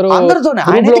వీళ్ళందరూ అందరితోనే.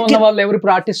 ఉన్న వాళ్ళు ఎవరు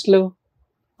ఇప్పుడు ఆర్టిస్టులు?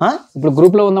 ఇప్పుడు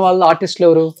గ్రూప్ లో ఉన్న వాళ్ళు ఆర్టిస్టులు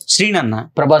ఎవరు? శ్రీనన్న,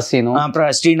 ప్రభాస్ సీను,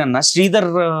 శ్రీనన్న, శ్రీధర్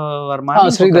వర్మ,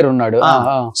 శ్రీధర్ ఉన్నాడు,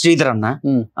 శ్రీధర్ అన్న,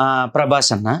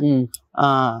 ప్రభాస్ అన్న,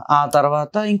 ఆ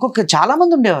తర్వాత ఇంకొక చాలా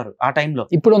మంది ఉండేవారు ఆ టైంలో.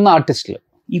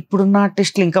 ఇప్పుడున్న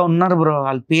ఆర్టిస్టులు ఇంకా ఉన్నారు బ్రో,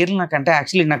 వాళ్ళ పేర్లు నాకంటే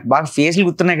యాక్చువల్లీ నాకు బాగా ఫేస్లు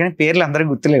గుర్తున్నాయి కానీ పేర్లు అందరికి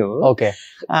గుర్తులేవు. ఓకే,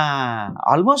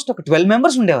 ఆల్మోస్ట్ ఒక 12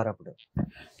 మెంబర్స్ ఉండేవారు అప్పుడు.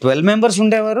 12 మెంబర్స్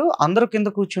ఉండేవారు. అందరూ కింద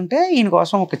కూర్చుంటే ఈయన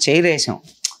కోసం ఒక చైర్ వేసాం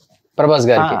ప్రభాస్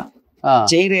గారికి.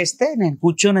 చైర్ వేస్తే నేను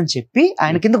కూర్చోనని చెప్పి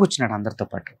ఆయన కింద కూర్చున్నాడు అందరితో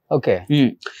పాటు. ఓకే,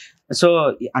 సో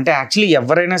అంటే యాక్చువల్లీ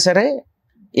ఎవరైనా సరే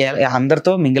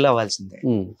అందరితో మింగిల్ అవ్వాల్సిందే.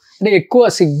 అంటే ఎక్కువ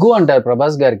సిగ్గు అంటారు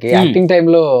ప్రభాస్ గారికి యాక్టింగ్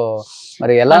టైంలో,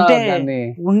 మరి ఎలా అంటే దాన్ని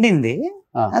ఉండింది.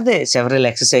 అదే సెవరల్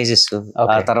ఎక్సర్సైజెస్,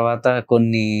 ఆ తర్వాత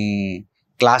కొన్ని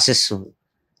క్లాసెస్,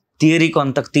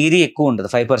 థియరీ ఎక్కువ ఉండదు,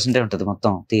 5% ఉంటుంది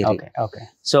మొత్తం థియరీ.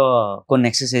 సో కొన్ని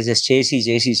ఎక్సర్సైజెస్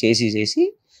చేసి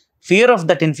ఫియర్ ఆఫ్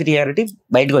దట్ ఇన్ఫీరియారిటీ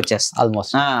బయటకు వచ్చేస్తుంది.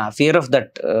 Almost fear of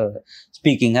that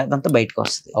speaking అదంతా బయటకు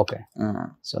వస్తుంది. ఓకే.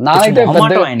 సో నాకైతే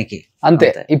ఆయనకి అంతే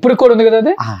ఇప్పుడు కూడా ఉంది కదా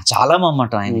అది, చాలా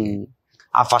మొమ్మటం ఆయనకి.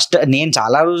 ఆ ఫస్ట్ నేను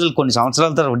చాలా రోజులు కొన్ని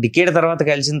సంవత్సరాల తర్వాత డికేడ్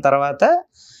తర్వాత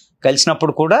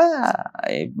కలిసినప్పుడు కూడా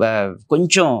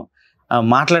కొంచెం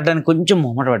మాట్లాడడానికి కొంచెం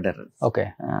మొమ్మట పడ్డారు. ఓకే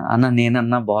అన్న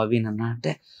నేనన్నా బాబీనన్నా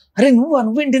అంటే అరే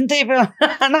నువ్వేంటి ఇంత అయిపోయావు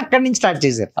అని అక్కడి నుంచి స్టార్ట్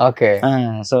చేశారు. ఓకే.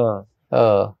 సో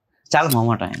చాలా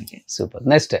మొమ్మటం ఆయనకి. సూపర్.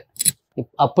 నెక్స్ట్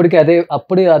అప్పుడు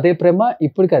అదే ప్రేమ,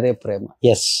 ఇప్పటికి అదే ప్రేమ.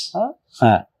 ఎస్.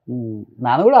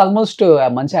 నాన్న కూడా ఆల్మోస్ట్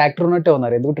మంచి యాక్టర్ ఉన్నట్టే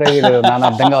ఉన్నారు. ఎందుకు ట్రై నాన్న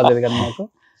అర్థం కావలేదు కానీ నాకు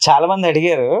చాలా మంది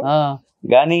అడిగారు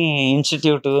కానీ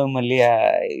ఇన్స్టిట్యూట్ మళ్ళీ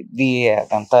ఇది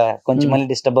అంతా కొంచెం మళ్ళీ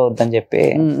డిస్టర్బ్ అవుద్దని చెప్పి.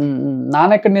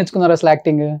 నాన్న ఎక్కడ నేర్చుకున్నారు అసలు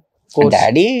acting?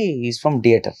 Daddy is from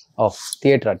theatre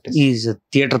artist, is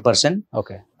theatre person.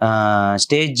 Okay.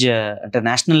 Stage అంటే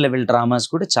నేషనల్ లెవెల్ డ్రామాస్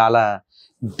కూడా చాలా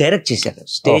డైరెక్ట్ చేశారు,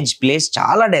 స్టేజ్ ప్లేస్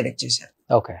చాలా డైరెక్ట్ చేశారు.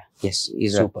 Okay. Yes,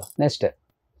 is super. Next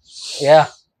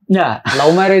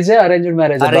love marriage, arranged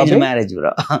marriage?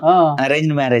 Bro,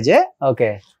 arranged marriage. Okay.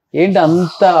 ఏంటి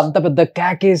అంత పెద్ద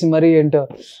క్యాకేసి మరి ఏంటో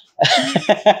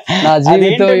నా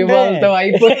జీవితం ఇవాళతో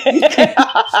అయిపోయింది.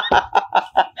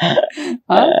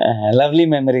 Lovely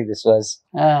memory this was.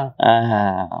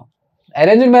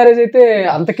 Arranged marriage అయితే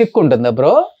అంత కిక్ ఉంటుందా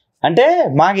బ్రో? అంటే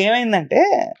మాకేమైందంటే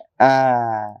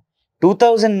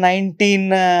 2019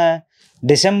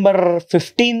 December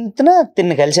 15th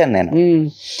తిన్ని కలిశాను నేను.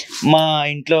 మా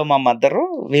ఇంట్లో మా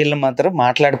వీళ్ళ మదరు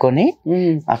మాట్లాడుకొని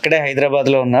అక్కడే హైదరాబాద్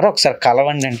లో ఉన్నారు, ఒకసారి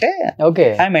కలవండి అంటే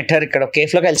ఐ మెట్ హర్ ఇక్కడ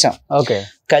కేఫ్ లో కలిసాం.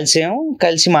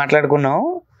 కలిసి మాట్లాడుకున్నాం.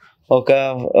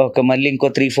 ఒక మళ్ళీ ఇంకో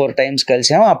 3-4 times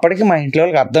కలిసాం. అప్పటికి మా ఇంట్లో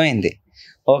వాళ్ళకి అర్థమైంది,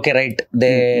 okay right,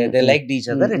 they like each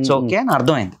other, it's okay అని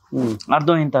అర్థమైంది.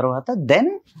 అర్థమైన తర్వాత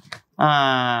దెన్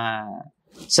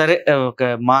సరే ఒక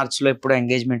మార్చ్లో ఎప్పుడు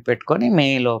ఎంగేజ్మెంట్ పెట్టుకొని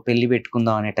మేలో పెళ్లి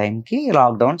పెట్టుకుందాం అనే టైంకి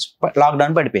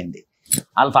లాక్డౌన్ పడిపోయింది.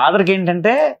 వాళ్ళ ఫాదర్కి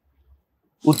ఏంటంటే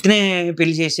ఉత్తినే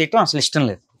పెళ్లి చేసేయటం అసలు ఇష్టం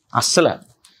లేదు. అస్సలు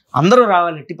అందరూ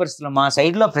రావాలి, ఎట్టి పరిస్థితుల్లో మా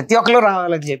సైడ్లో ప్రతి ఒక్కరు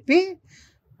రావాలని చెప్పి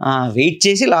వెయిట్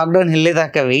చేసి లాక్డౌన్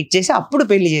వెళ్ళేదాకా వెయిట్ చేసి అప్పుడు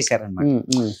పెళ్లి చేశారనమాట.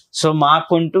 సో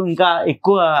మాకుంటూ ఇంకా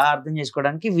ఎక్కువ అర్థం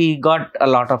చేసుకోవడానికి we got a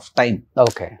lot of time.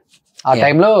 Okay. ఆ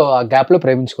టైంలో ఆ గ్యాప్ లో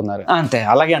ప్రేమించుకున్నారు అంతే,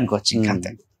 అలాగే అనుకోవచ్చు. ఇంకా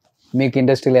అంతే. మీకు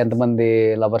ఇండస్ట్రీలో ఎంతమంది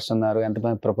లవర్స్ ఉన్నారు,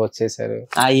 ఎంతమంది ప్రపోజ్ చేశారు?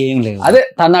 ఏం లేదు, అదే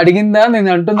తను అడిగిందా నేను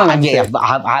అంటున్నాను.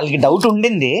 వాళ్ళకి డౌట్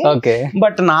ఉండింది. ఓకే.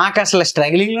 బట్ నాకు అసలు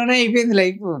స్ట్రగ్లింగ్ లోనే అయిపోయింది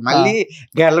లైఫ్. మళ్ళీ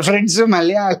గర్ల్ ఫ్రెండ్స్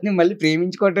మళ్ళీ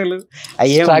ప్రేమించుకోవటాలు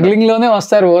స్ట్రగ్లింగ్ లోనే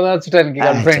వస్తారు ఓదార్చడానికి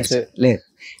గర్ల్ ఫ్రెండ్స్. లేదు,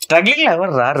 స్ట్రగ్లింగ్ లో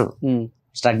ఎవరు రారు.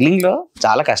 స్ట్రగ్లింగ్ లో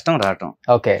చాలా కష్టం రావటం.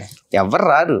 ఓకే. ఎవరు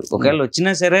రారు, ఒకవేళ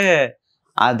వచ్చినా సరే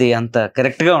అది అంత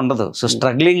కరెక్ట్ గా ఉండదు. సో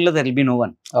స్ట్రగ్లింగ్ లో there will be no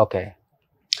one. Okay.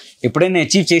 ఎప్పుడైనా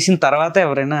అచీవ్ చేసిన తర్వాత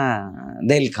ఎవరైనా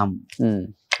దే విల్ కమ్,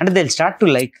 అంటే they will start to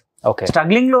like.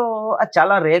 Struggling లో అది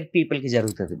చాలా రేర్ పీపుల్ కి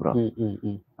జరుగుతుంది బ్రో.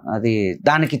 అది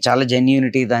దానికి చాలా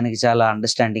జెన్యూనిటీ, దానికి చాలా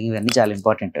అండర్స్టాండింగ్, ఇవన్నీ చాలా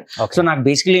ఇంపార్టెంట్. సో నాకు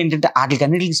బేసికలీ ఏంటంటే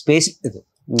వాటికన్నిటికి స్పేస్ లేదు.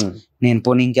 నేను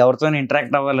పోనీ ఇంకెవరితో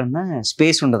ఇంటరాక్ట్ అవ్వాలన్నా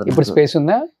స్పేస్ ఉండదు. ఇప్పుడు స్పేస్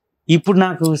ఉందా? ఇప్పుడు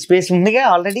నాకు స్పేస్ ఉందిగా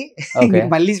ఆల్రెడీ,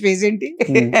 మళ్ళీ స్పేస్ ఏంటి?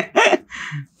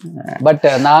 బట్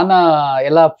నాన్న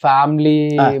ఎలా ఫ్యామిలీ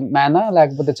మ్యానా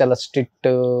లేకపోతే చాలా స్ట్రిక్ట్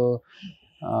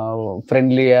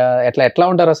ఫ్రెండ్లీయా, ఎట్లా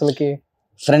ఉంటారు అసలుకి?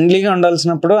 ఫ్రెండ్లీగా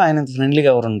ఉండాల్సినప్పుడు ఆయన ఫ్రెండ్లీగా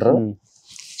ఎవరు ఉండరు,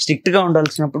 స్ట్రిక్ట్ గా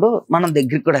ఉండాల్సినప్పుడు మనం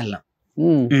దగ్గరికి కూడా వెళ్ళాం.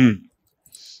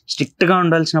 స్ట్రిక్ట్ గా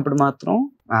ఉండాల్సినప్పుడు మాత్రం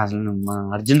అసలు మా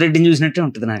అర్జున్ రెడ్డిని చూసినట్టే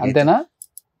ఉంటుంది నాకు. అంతేనా?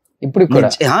 ఇప్పుడు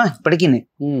ఇప్పటికీ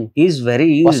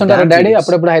డాడీ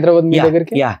అప్పుడప్పుడు హైదరాబాద్ మీ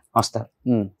దగ్గరికి వస్తారు.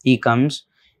 ఈ కమ్స్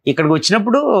ఇక్కడికి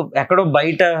వచ్చినప్పుడు ఎక్కడో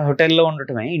బయట హోటల్లో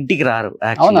ఉండటమే, ఇంటికి రారు.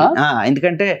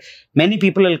 ఎందుకంటే మెనీ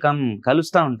పీపుల్ విల్ కమ్,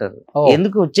 కలుస్తా ఉంటారు.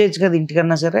 ఎందుకు వచ్చేయచ్చు కదా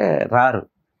ఇంటికన్నా సరే, రారు.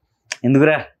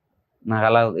 ఎందుకురా నాకు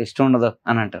అలా ఇష్టం ఉండదు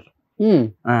అని అంటారు.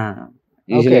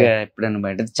 యూజువల్గా ఎప్పుడైనా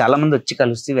బయట చాలా మంది వచ్చి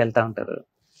కలిసి వెళ్తా ఉంటారు.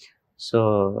 సో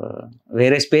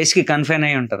వేరే స్పేస్ కి కన్ఫైన్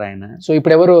అయి ఉంటారు ఆయన. సో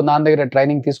ఇప్పుడు ఎవరు నాన్న దగ్గర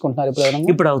ట్రైనింగ్ తీసుకుంటున్నారు?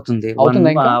 ఇప్పుడు అవుతుంది,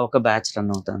 ఒక బ్యాచ్ రన్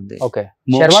అవుతుంది.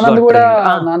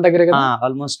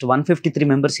 ఆల్మోస్ట్ 153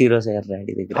 మెంబర్స్ హీరోస్ అయ్యారు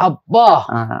డాడీ దగ్గర.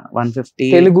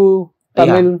 150 Telugu,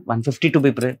 Tamil 150 to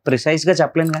be precise గా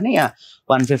చెప్పలేను కానీ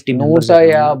 150.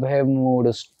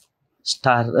 153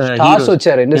 స్టార్స్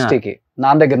వచ్చారు ఇండస్ట్రీకి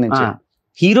నాన్న దగ్గర నుంచి.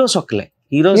 హీరోస్ ఒక్కలే,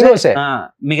 హీరోస్.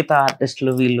 మిగతా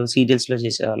ఆర్టిస్టులు వీళ్ళు సీరియల్స్ లో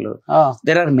చేసేవాళ్ళు.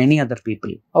 There are many other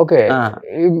people. Okay,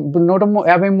 ఇప్పుడు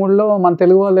 153లో మన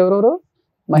తెలుగు వాళ్ళు ఎవరెవరు?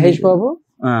 మహేష్ బాబు.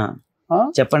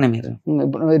 చెప్పండి మీరు.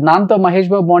 నాతో మహేష్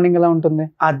బాబు బాండింగ్ ఎలా ఉంటుంది?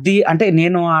 అది అంటే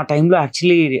నేను ఆ టైంలో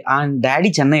యాక్చువల్లీ ఆయన డాడీ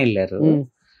చెన్నై వెళ్ళారు,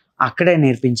 అక్కడే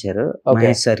నేర్పించారు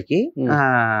మహేష్ సార్ కి.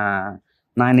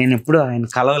 నేను ఎప్పుడు ఆయన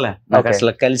కలవలే, నాకు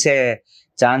అసలు కలిసే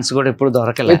ఛాన్స్ కూడా ఎప్పుడు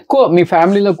దొరకలేదు. ఎక్కువ మీ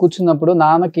ఫ్యామిలీలో కూర్చున్నప్పుడు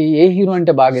నాన్నకి ఏ హీరో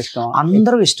అంటే బాగా ఇష్టం?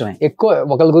 అందరూ ఇష్టమే. ఎక్కువ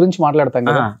ఒకళ్ళ గురించి మాట్లాడతాం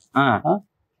కదా,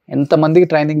 ఎంత మందికి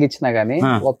ట్రైనింగ్ ఇచ్చినా గానీ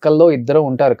ఒక్కళ్ళు ఇద్దరు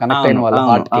ఉంటారు కనెక్ట్ అయిన వాళ్ళు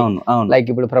హార్ట్ కి. లైక్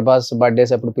ఇప్పుడు ప్రభాస్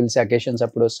బర్త్డేస్ అప్పుడు పిలిచి అకేషన్స్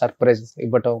అప్పుడు సర్ప్రైజ్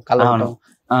ఇవ్వటం, కలవటం.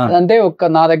 అంటే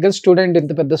నా దగ్గర స్టూడెంట్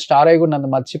ఇంత పెద్ద స్టార్ అయి కూడా నన్ను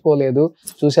మర్చిపోలేదు,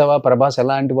 చూసావా ప్రభాస్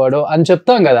ఎలాంటి వాడో అని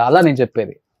చెప్తాం కదా, అలా నేను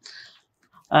చెప్పేది.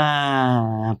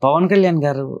 పవన్ కళ్యాణ్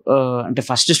గారు అంటే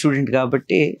ఫస్ట్ స్టూడెంట్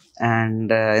కాబట్టి,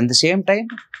 and in the same time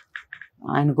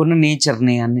ఆయనకున్న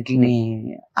నేచర్ని అన్నిటిని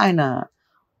ఆయన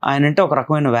అంటే ఒక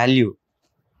రకమైన వాల్యూ.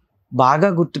 బాగా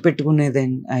గుర్తుపెట్టుకునేది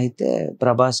అయితే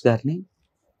ప్రభాస్ గారిని,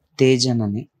 తేజన్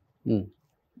అని,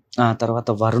 ఆ తర్వాత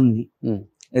వరుణ్ని,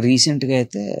 రీసెంట్గా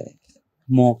అయితే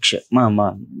మోక్ష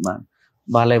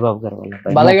బాలయ్య బాబు గారు వాళ్ళ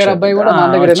బాలయ్య గారి అబ్బాయి కూడా నా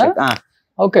దగ్గరేనా?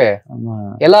 ఓకే,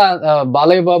 ఎలా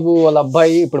బాలయ్య బాబు వాళ్ళ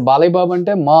అబ్బాయి? ఇప్పుడు బాలయ్య బాబు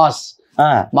అంటే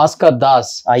మాస్కా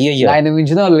దాస్, అయ్యో ఆయన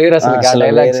మించిన వాళ్ళు లేరు అసలు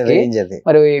డైలాగ్స్ కి.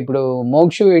 మరి ఇప్పుడు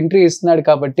మోక్షు ఎంట్రీ ఇస్తున్నాడు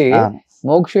కాబట్టి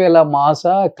మోక్షు ఎలా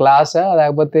మాసా, క్లాసా,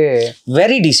 లేకపోతే?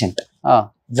 Very decent,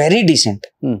 very decent.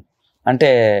 అంటే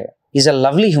is a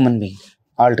lovely human being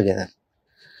all together.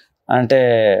 అంటే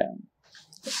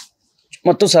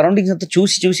మొత్తం సరౌండింగ్స్ అంతా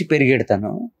చూసి చూసి పెరిగాడు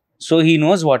తను. So he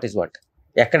knows what is what,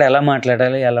 ఎక్కడ ఎలా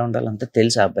మాట్లాడాలి, ఎలా ఉండాలి అంతా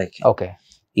తెలుసు ఆ అబ్బాయికి. Okay,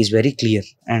 is very clear.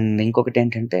 And ఇంకొకటి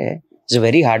ఏంటంటే is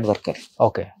very hard worker.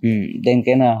 Okay,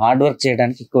 దేనికైనా హార్డ్ వర్క్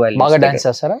చేయడానికి ఎక్కువ బాగా డాన్స్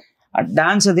చేస్తారా?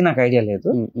 డాన్స్ అది నాకు ఐడియా లేదు,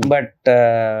 బట్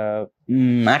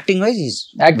యాక్టింగ్ వైజ్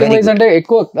అంటే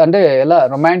ఎక్కువ అంటే ఎలా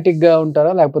రొమాంటిక్ గా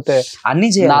ఉంటారా, లేకపోతే అన్ని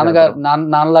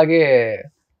నాన్నలాగే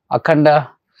అఖండ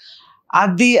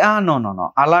అది? నో నో నో,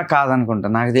 అలా కాదనుకుంటా.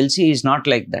 నాకు తెలిసి is not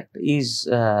like that. Is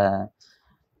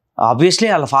obviously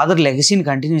వాళ్ళ ఫాదర్ లెగసీని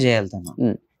కంటిన్యూ చేయాలి తను.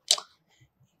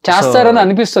 చేస్తారని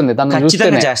అనిపిస్తుంది,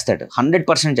 ఖచ్చితంగా చేస్తాడు,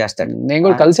 100% చేస్తాడు. నేను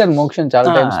కూడా కలిసాను మోక్షన్ చాలా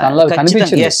టైమ్స్.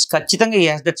 ఖచ్చితంగా he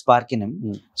has that spark in him.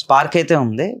 Spark అయితే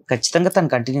ఉంది, ఖచ్చితంగా తను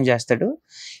కంటిన్యూ చేస్తాడు.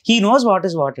 He knows what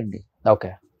is what అండి.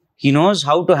 Okay, he knows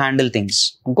how to handle things.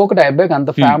 ఇంకొకటి అబ్బాయికి అంత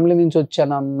ఫ్యామిలీ నుంచి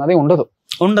వచ్చాను అన్నది ఉండదు,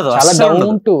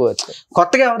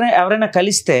 కొత్తగా ఎవరైనా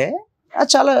కలిస్తే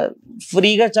చాలా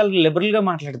ఫ్రీగా, చాలా లిబరల్ గా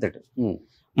మాట్లాడతాడు.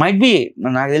 మైట్ బి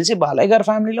నాకు తెలిసి బాలయ్య గారి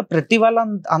ఫ్యామిలీలో ప్రతి వాళ్ళ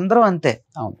అందరూ అంతే.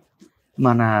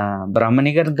 మన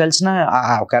బ్రహ్మణి గారిని కలిసిన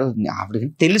ఒకవేళ ఆవిడకి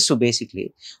తెలుసు బేసిక్లీ.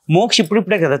 మోక్ష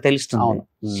ఇప్పుడిప్పుడే కదా తెలుస్తుంది,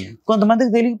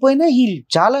 కొంతమందికి తెలియకపోయినా ఈ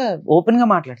చాలా ఓపెన్ గా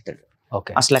మాట్లాడతాడు.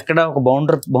 అసలు ఎక్కడ ఒక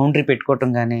బౌండరీ పెట్టుకోవటం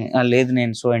కానీ లేదు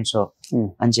నేను సో అండ్ సో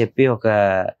అని చెప్పి ఒక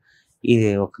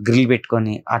గ్రిల్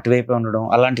పెట్టుకొని అటువైపు ఉండడం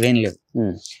అలాంటివి ఏం లేదు.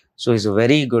 So is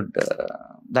very good.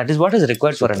 That is what is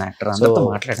required for an actor. అందరితో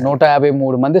మాట్లాడారు.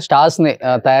 153 మంది స్టార్స్ ని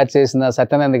తయారు చేసిన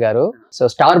సత్యానంద్ గారు సో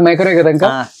స్టార్ మేకరే కదా ఇంకా.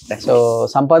 సో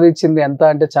సంపాదించింది ఎంత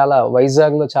అంటే చాలా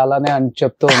వైజాగ్ లో చాలానే అని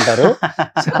చెప్తూ ఉంటారు.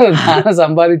 సో నాన్న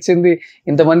సంపాదించింది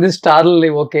ఇంతమంది స్టార్లు,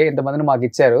 ఓకే ఇంతమందిని మాకు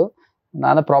ఇచ్చారు.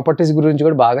 నాన్న ప్రాపర్టీస్ గురించి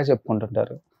కూడా బాగా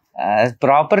చెప్పుకుంటుంటారు.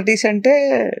 ప్రాపర్టీస్ అంటే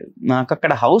నాకు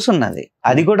అక్కడ హౌస్ ఉన్నది,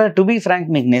 అది కూడా టు బి ఫ్రాంక్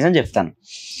మీకు నిజం చెప్తాను.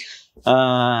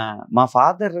 మా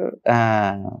ఫాదర్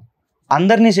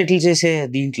అందరినీ సెటిల్ చేసే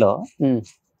దీంట్లో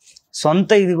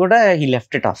సొంత ఇది కూడా he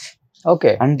left it of.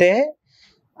 Okay, అంటే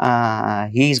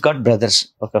హీస్ గాట్ బ్రదర్స్,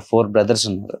 ఒక 4 brothers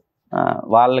ఉన్నారు.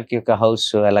 వాళ్ళకి ఒక హౌస్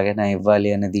ఎలాగైనా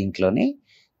ఇవ్వాలి అనే దీంట్లోని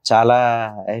చాలా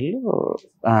ఇల్లు,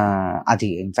 అది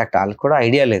ఇన్ఫాక్ట్ వాళ్ళకి కూడా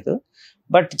ఐడియా లేదు,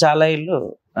 బట్ చాలా ఇల్లు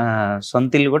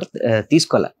సొంత ఇల్లు కూడా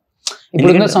తీసుకోవాలి.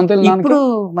 ఇప్పుడు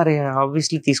మరి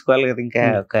ఆబ్వియస్లీ తీసుకోవాలి కదా, ఇంకా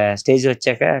ఒక స్టేజ్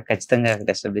వచ్చాక ఖచ్చితంగా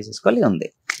ఎస్టాబ్లిష్ చేసుకోవాలి ఉంది.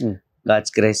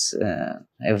 God's grace,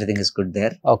 everything is good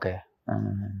there. Okay,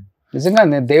 నిజంగా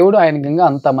దేవుడు ఆయనకి ఇంకా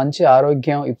అంత మంచి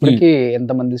ఆరోగ్యం, ఇప్పటికీ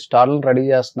ఎంతమంది స్టార్లు రెడీ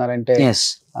చేస్తున్నారంటే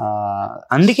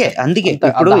అందుకే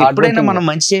ఇప్పుడు ఎప్పుడైనా మనం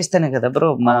మంచి చేస్తేనే కదా బ్రో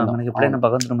మనకి ఎప్పుడైనా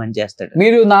భగవంతుడు మంచి చేస్తాడు.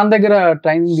 మీరు నాన్న దగ్గర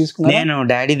ట్రైనింగ్ తీసుకున్నారు? నేను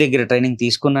డాడీ దగ్గర ట్రైనింగ్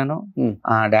తీసుకున్నాను,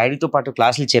 డాడీతో పాటు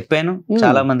క్లాసులు చెప్పాను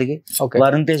చాలా మందికి.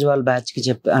 వరుణ్ తేజ్ వాళ్ళ బ్యాచ్ కి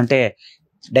అంటే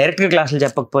డైరెక్ట్ గా క్లాసులు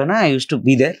చెప్పకపోయినా I use to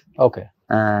be there. Okay,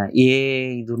 ఏ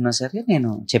ఇది ఉన్నా సరే నేను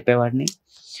చెప్పేవాడిని.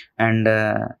 అండ్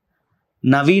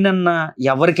నవీన్ అన్న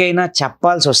ఎవరికైనా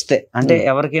చెప్పాల్సి వస్తే, అంటే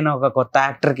ఎవరికైనా ఒక కొత్త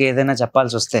యాక్టర్కి ఏదైనా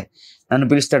చెప్పాల్సి వస్తే నన్ను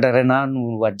పిలుస్తాడు. అరేనా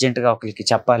నువ్వు అర్జెంటుగా ఒకరికి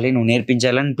చెప్పాలి, నువ్వు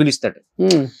నేర్పించాలని పిలుస్తాడు.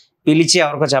 పిలిచి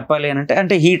ఎవరికో చెప్పాలి అని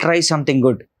అంటే హీ ట్రై సంథింగ్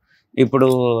గుడ్. ఇప్పుడు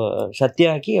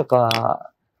సత్యకి ఒక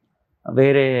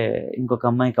వేరే ఇంకొక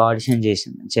అమ్మాయికి ఆడిషన్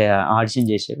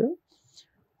చేశాడు.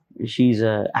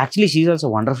 Actually she also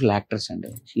wonderful actress అండి.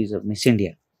 She miss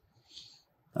India.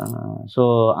 సో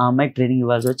ఆ అమ్మాయికి ట్రైనింగ్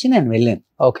ఇవ్వాల్సి వచ్చి నేను వెళ్ళాను.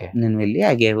 ఓకే. నేను వెళ్ళి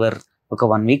ఐ గేవ్ హర్ ఒక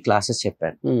 1 week క్లాసెస్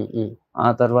చెప్పాను. ఆ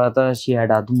తర్వాత she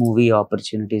had other movie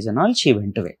opportunities and all, she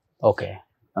went away. Okay.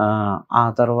 ఆ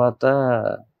తర్వాత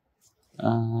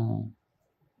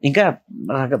ఇంకా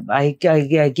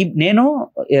నేను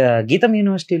గీతం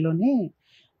యూనివర్సిటీలోని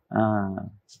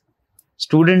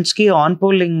స్టూడెంట్స్కి ఆన్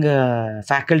పోలింగ్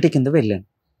ఫ్యాకల్టీ కింద వెళ్ళాను.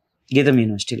 గీతం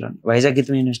యూనివర్సిటీలో, వైజాగ్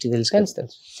గీతం యూనివర్సిటీ తెలుసు.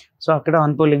 సో అక్కడ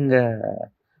ఆన్ పోలింగ్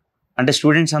అంటే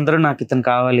స్టూడెంట్స్ అందరూ నాకు ఇతను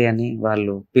కావాలి అని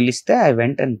వాళ్ళు పిలిస్తే I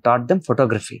went and taught them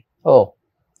photography.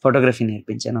 Photography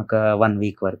నేర్పించాను ఒక 1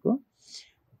 week వరకు.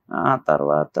 ఆ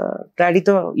తర్వాత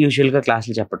డాడీతో యూజువల్గా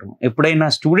క్లాసులు చెప్పడం, ఎప్పుడైనా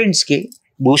స్టూడెంట్స్కి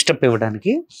బూస్టప్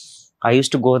ఇవ్వడానికి I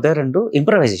use to go there and do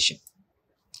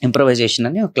improvisation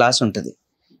అని ఒక క్లాస్ ఉంటుంది.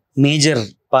 మేజర్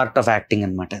పార్ట్ ఆఫ్ యాక్టింగ్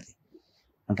అనమాట అది.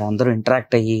 అంటే అందరూ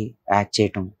ఇంటరాక్ట్ అయ్యి యాక్ట్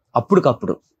చేయటం,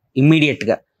 అప్పటికప్పుడు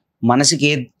ఇమ్మీడియట్గా మనసుకి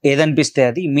ఏదనిపిస్తే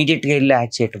అది ఇమ్మీడియట్గా వెళ్ళి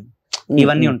యాక్ట్ చేయటం,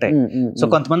 ఇవన్నీ ఉంటాయి. సో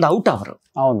కొంతమంది అవుట్ అవ్వరు.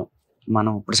 అవును.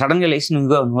 మనం ఇప్పుడు సడన్గా లేచి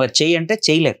నువ్వు చెయ్యి అంటే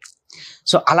చేయలేరు.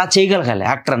 సో అలా చేయగలగాలి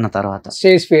యాక్టర్ అన్న తర్వాత.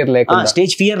 స్టేజ్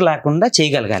ఫియర్ లేకుండా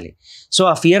చేయగలగాలి. సో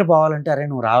ఆ ఫియర్ పోవాలంటే అరే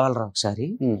నువ్వు రావాలరా ఒకసారి,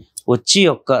 వచ్చి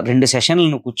ఒక 2 sessions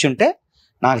నువ్వు కూర్చుంటే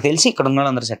నాకు తెలిసి ఇక్కడ ఉన్న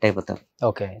వాళ్ళందరూ సెట్ అయిపోతారు.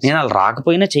 ఓకే. నేను వాళ్ళు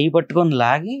రాకపోయినా చెయ్యి పట్టుకొని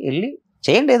లాగి వెళ్ళి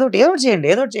చేయండి, ఏదో చేయండి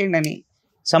అని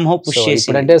సమ్హౌ పుష్ చేసి.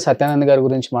 అంటే సత్యానంద్ గారి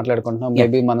గురించి మాట్లాడుకుంటున్నాం.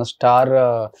 మేబీ మన స్టార్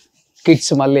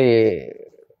కిడ్స్ మళ్ళీ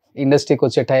ఇండస్ట్రీకి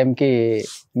వచ్చే టైంకి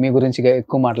మీ గురించి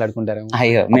ఎక్కువ మాట్లాడుకుంటారు.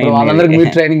 వాళ్ళందరికి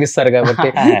మీరు ట్రైనింగ్ ఇస్తారు కాబట్టి.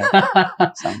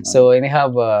 సో ఎనీహౌ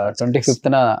 25th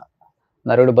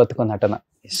నరుడు బతుకు నటన.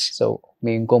 సో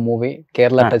మీ ఇంకో మూవీ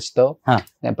కేరళ టచ్ తో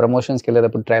నేను ప్రమోషన్స్ కి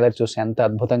వెళ్ళేటప్పుడు ట్రైలర్ చూసి ఎంత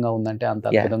అద్భుతంగా ఉందంటే అంత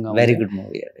అద్భుతంగా ఉంది. Very good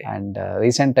movie. And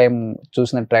recent time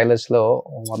చూసిన ట్రైలర్స్ లో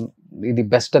ఇది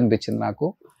బెస్ట్ అనిపించింది నాకు.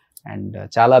 అండ్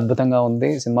చాలా అద్భుతంగా ఉంది.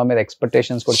 సినిమా మీద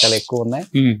ఎక్స్పెక్టేషన్స్ కూడా చాలా ఎక్కువ ఉన్నాయి.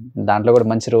 దాంట్లో కూడా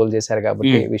మంచి రోల్ చేశారు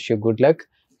కాబట్టి wish you good luck.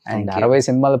 And 60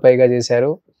 సినిమాలు పైగా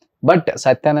చేశారు. బట్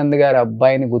సత్యానంద్ గారి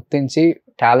అబ్బాయిని గుర్తించి,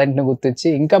 టాలెంట్ ని గుర్తించి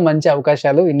ఇంకా మంచి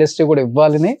అవకాశాలు ఇండస్ట్రీ కూడా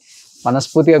ఇవ్వాలని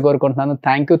మనస్ఫూర్తిగా కోరుకుంటున్నాను.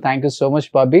 Thank you so much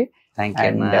Bobby.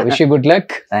 Wish you good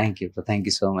luck. Thank you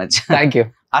so much. Thank you.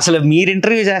 అసలు మీరు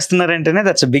interview చేస్తున్నారంటేనే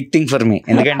that's big thing for me.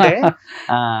 ఎందుకంటే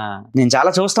నేను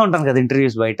చాలా చూస్తూ ఉంటాను కదా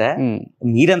ఇంటర్వ్యూస్ బయట.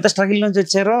 మీరెంత స్ట్రగుల్ నుంచి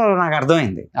వచ్చారో నాకు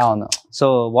అర్థమైంది. అవును. So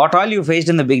what all you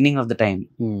faced in the beginning of the time,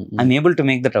 I'm able to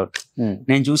make that out.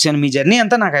 నేను చూసాను మీ జర్నీ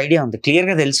అంతా, నాకు ఐడియా ఉంది, క్లియర్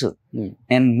గా తెలుసు.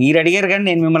 నేను మీరు అడిగారు కానీ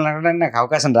నేను మిమ్మల్ని అడగడానికి నాకు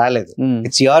అవకాశం రాలేదు.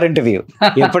 It's your interview.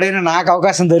 ఎప్పుడైనా నాకు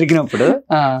అవకాశం దొరికినప్పుడు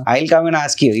I will come and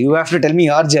ask you. You have to tell me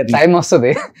your journey. Time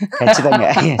వస్తుంది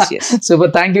ఖచ్చితంగా.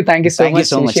 Super. Thank you so much.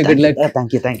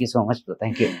 Thank you so much.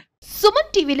 Thank you. Suman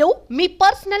టీవీలో మీ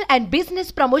పర్సనల్ అండ్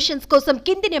బిజినెస్ ప్రమోషన్స్ కోసం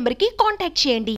కింది నెంబర్కి కాంటాక్ట్ చేయండి.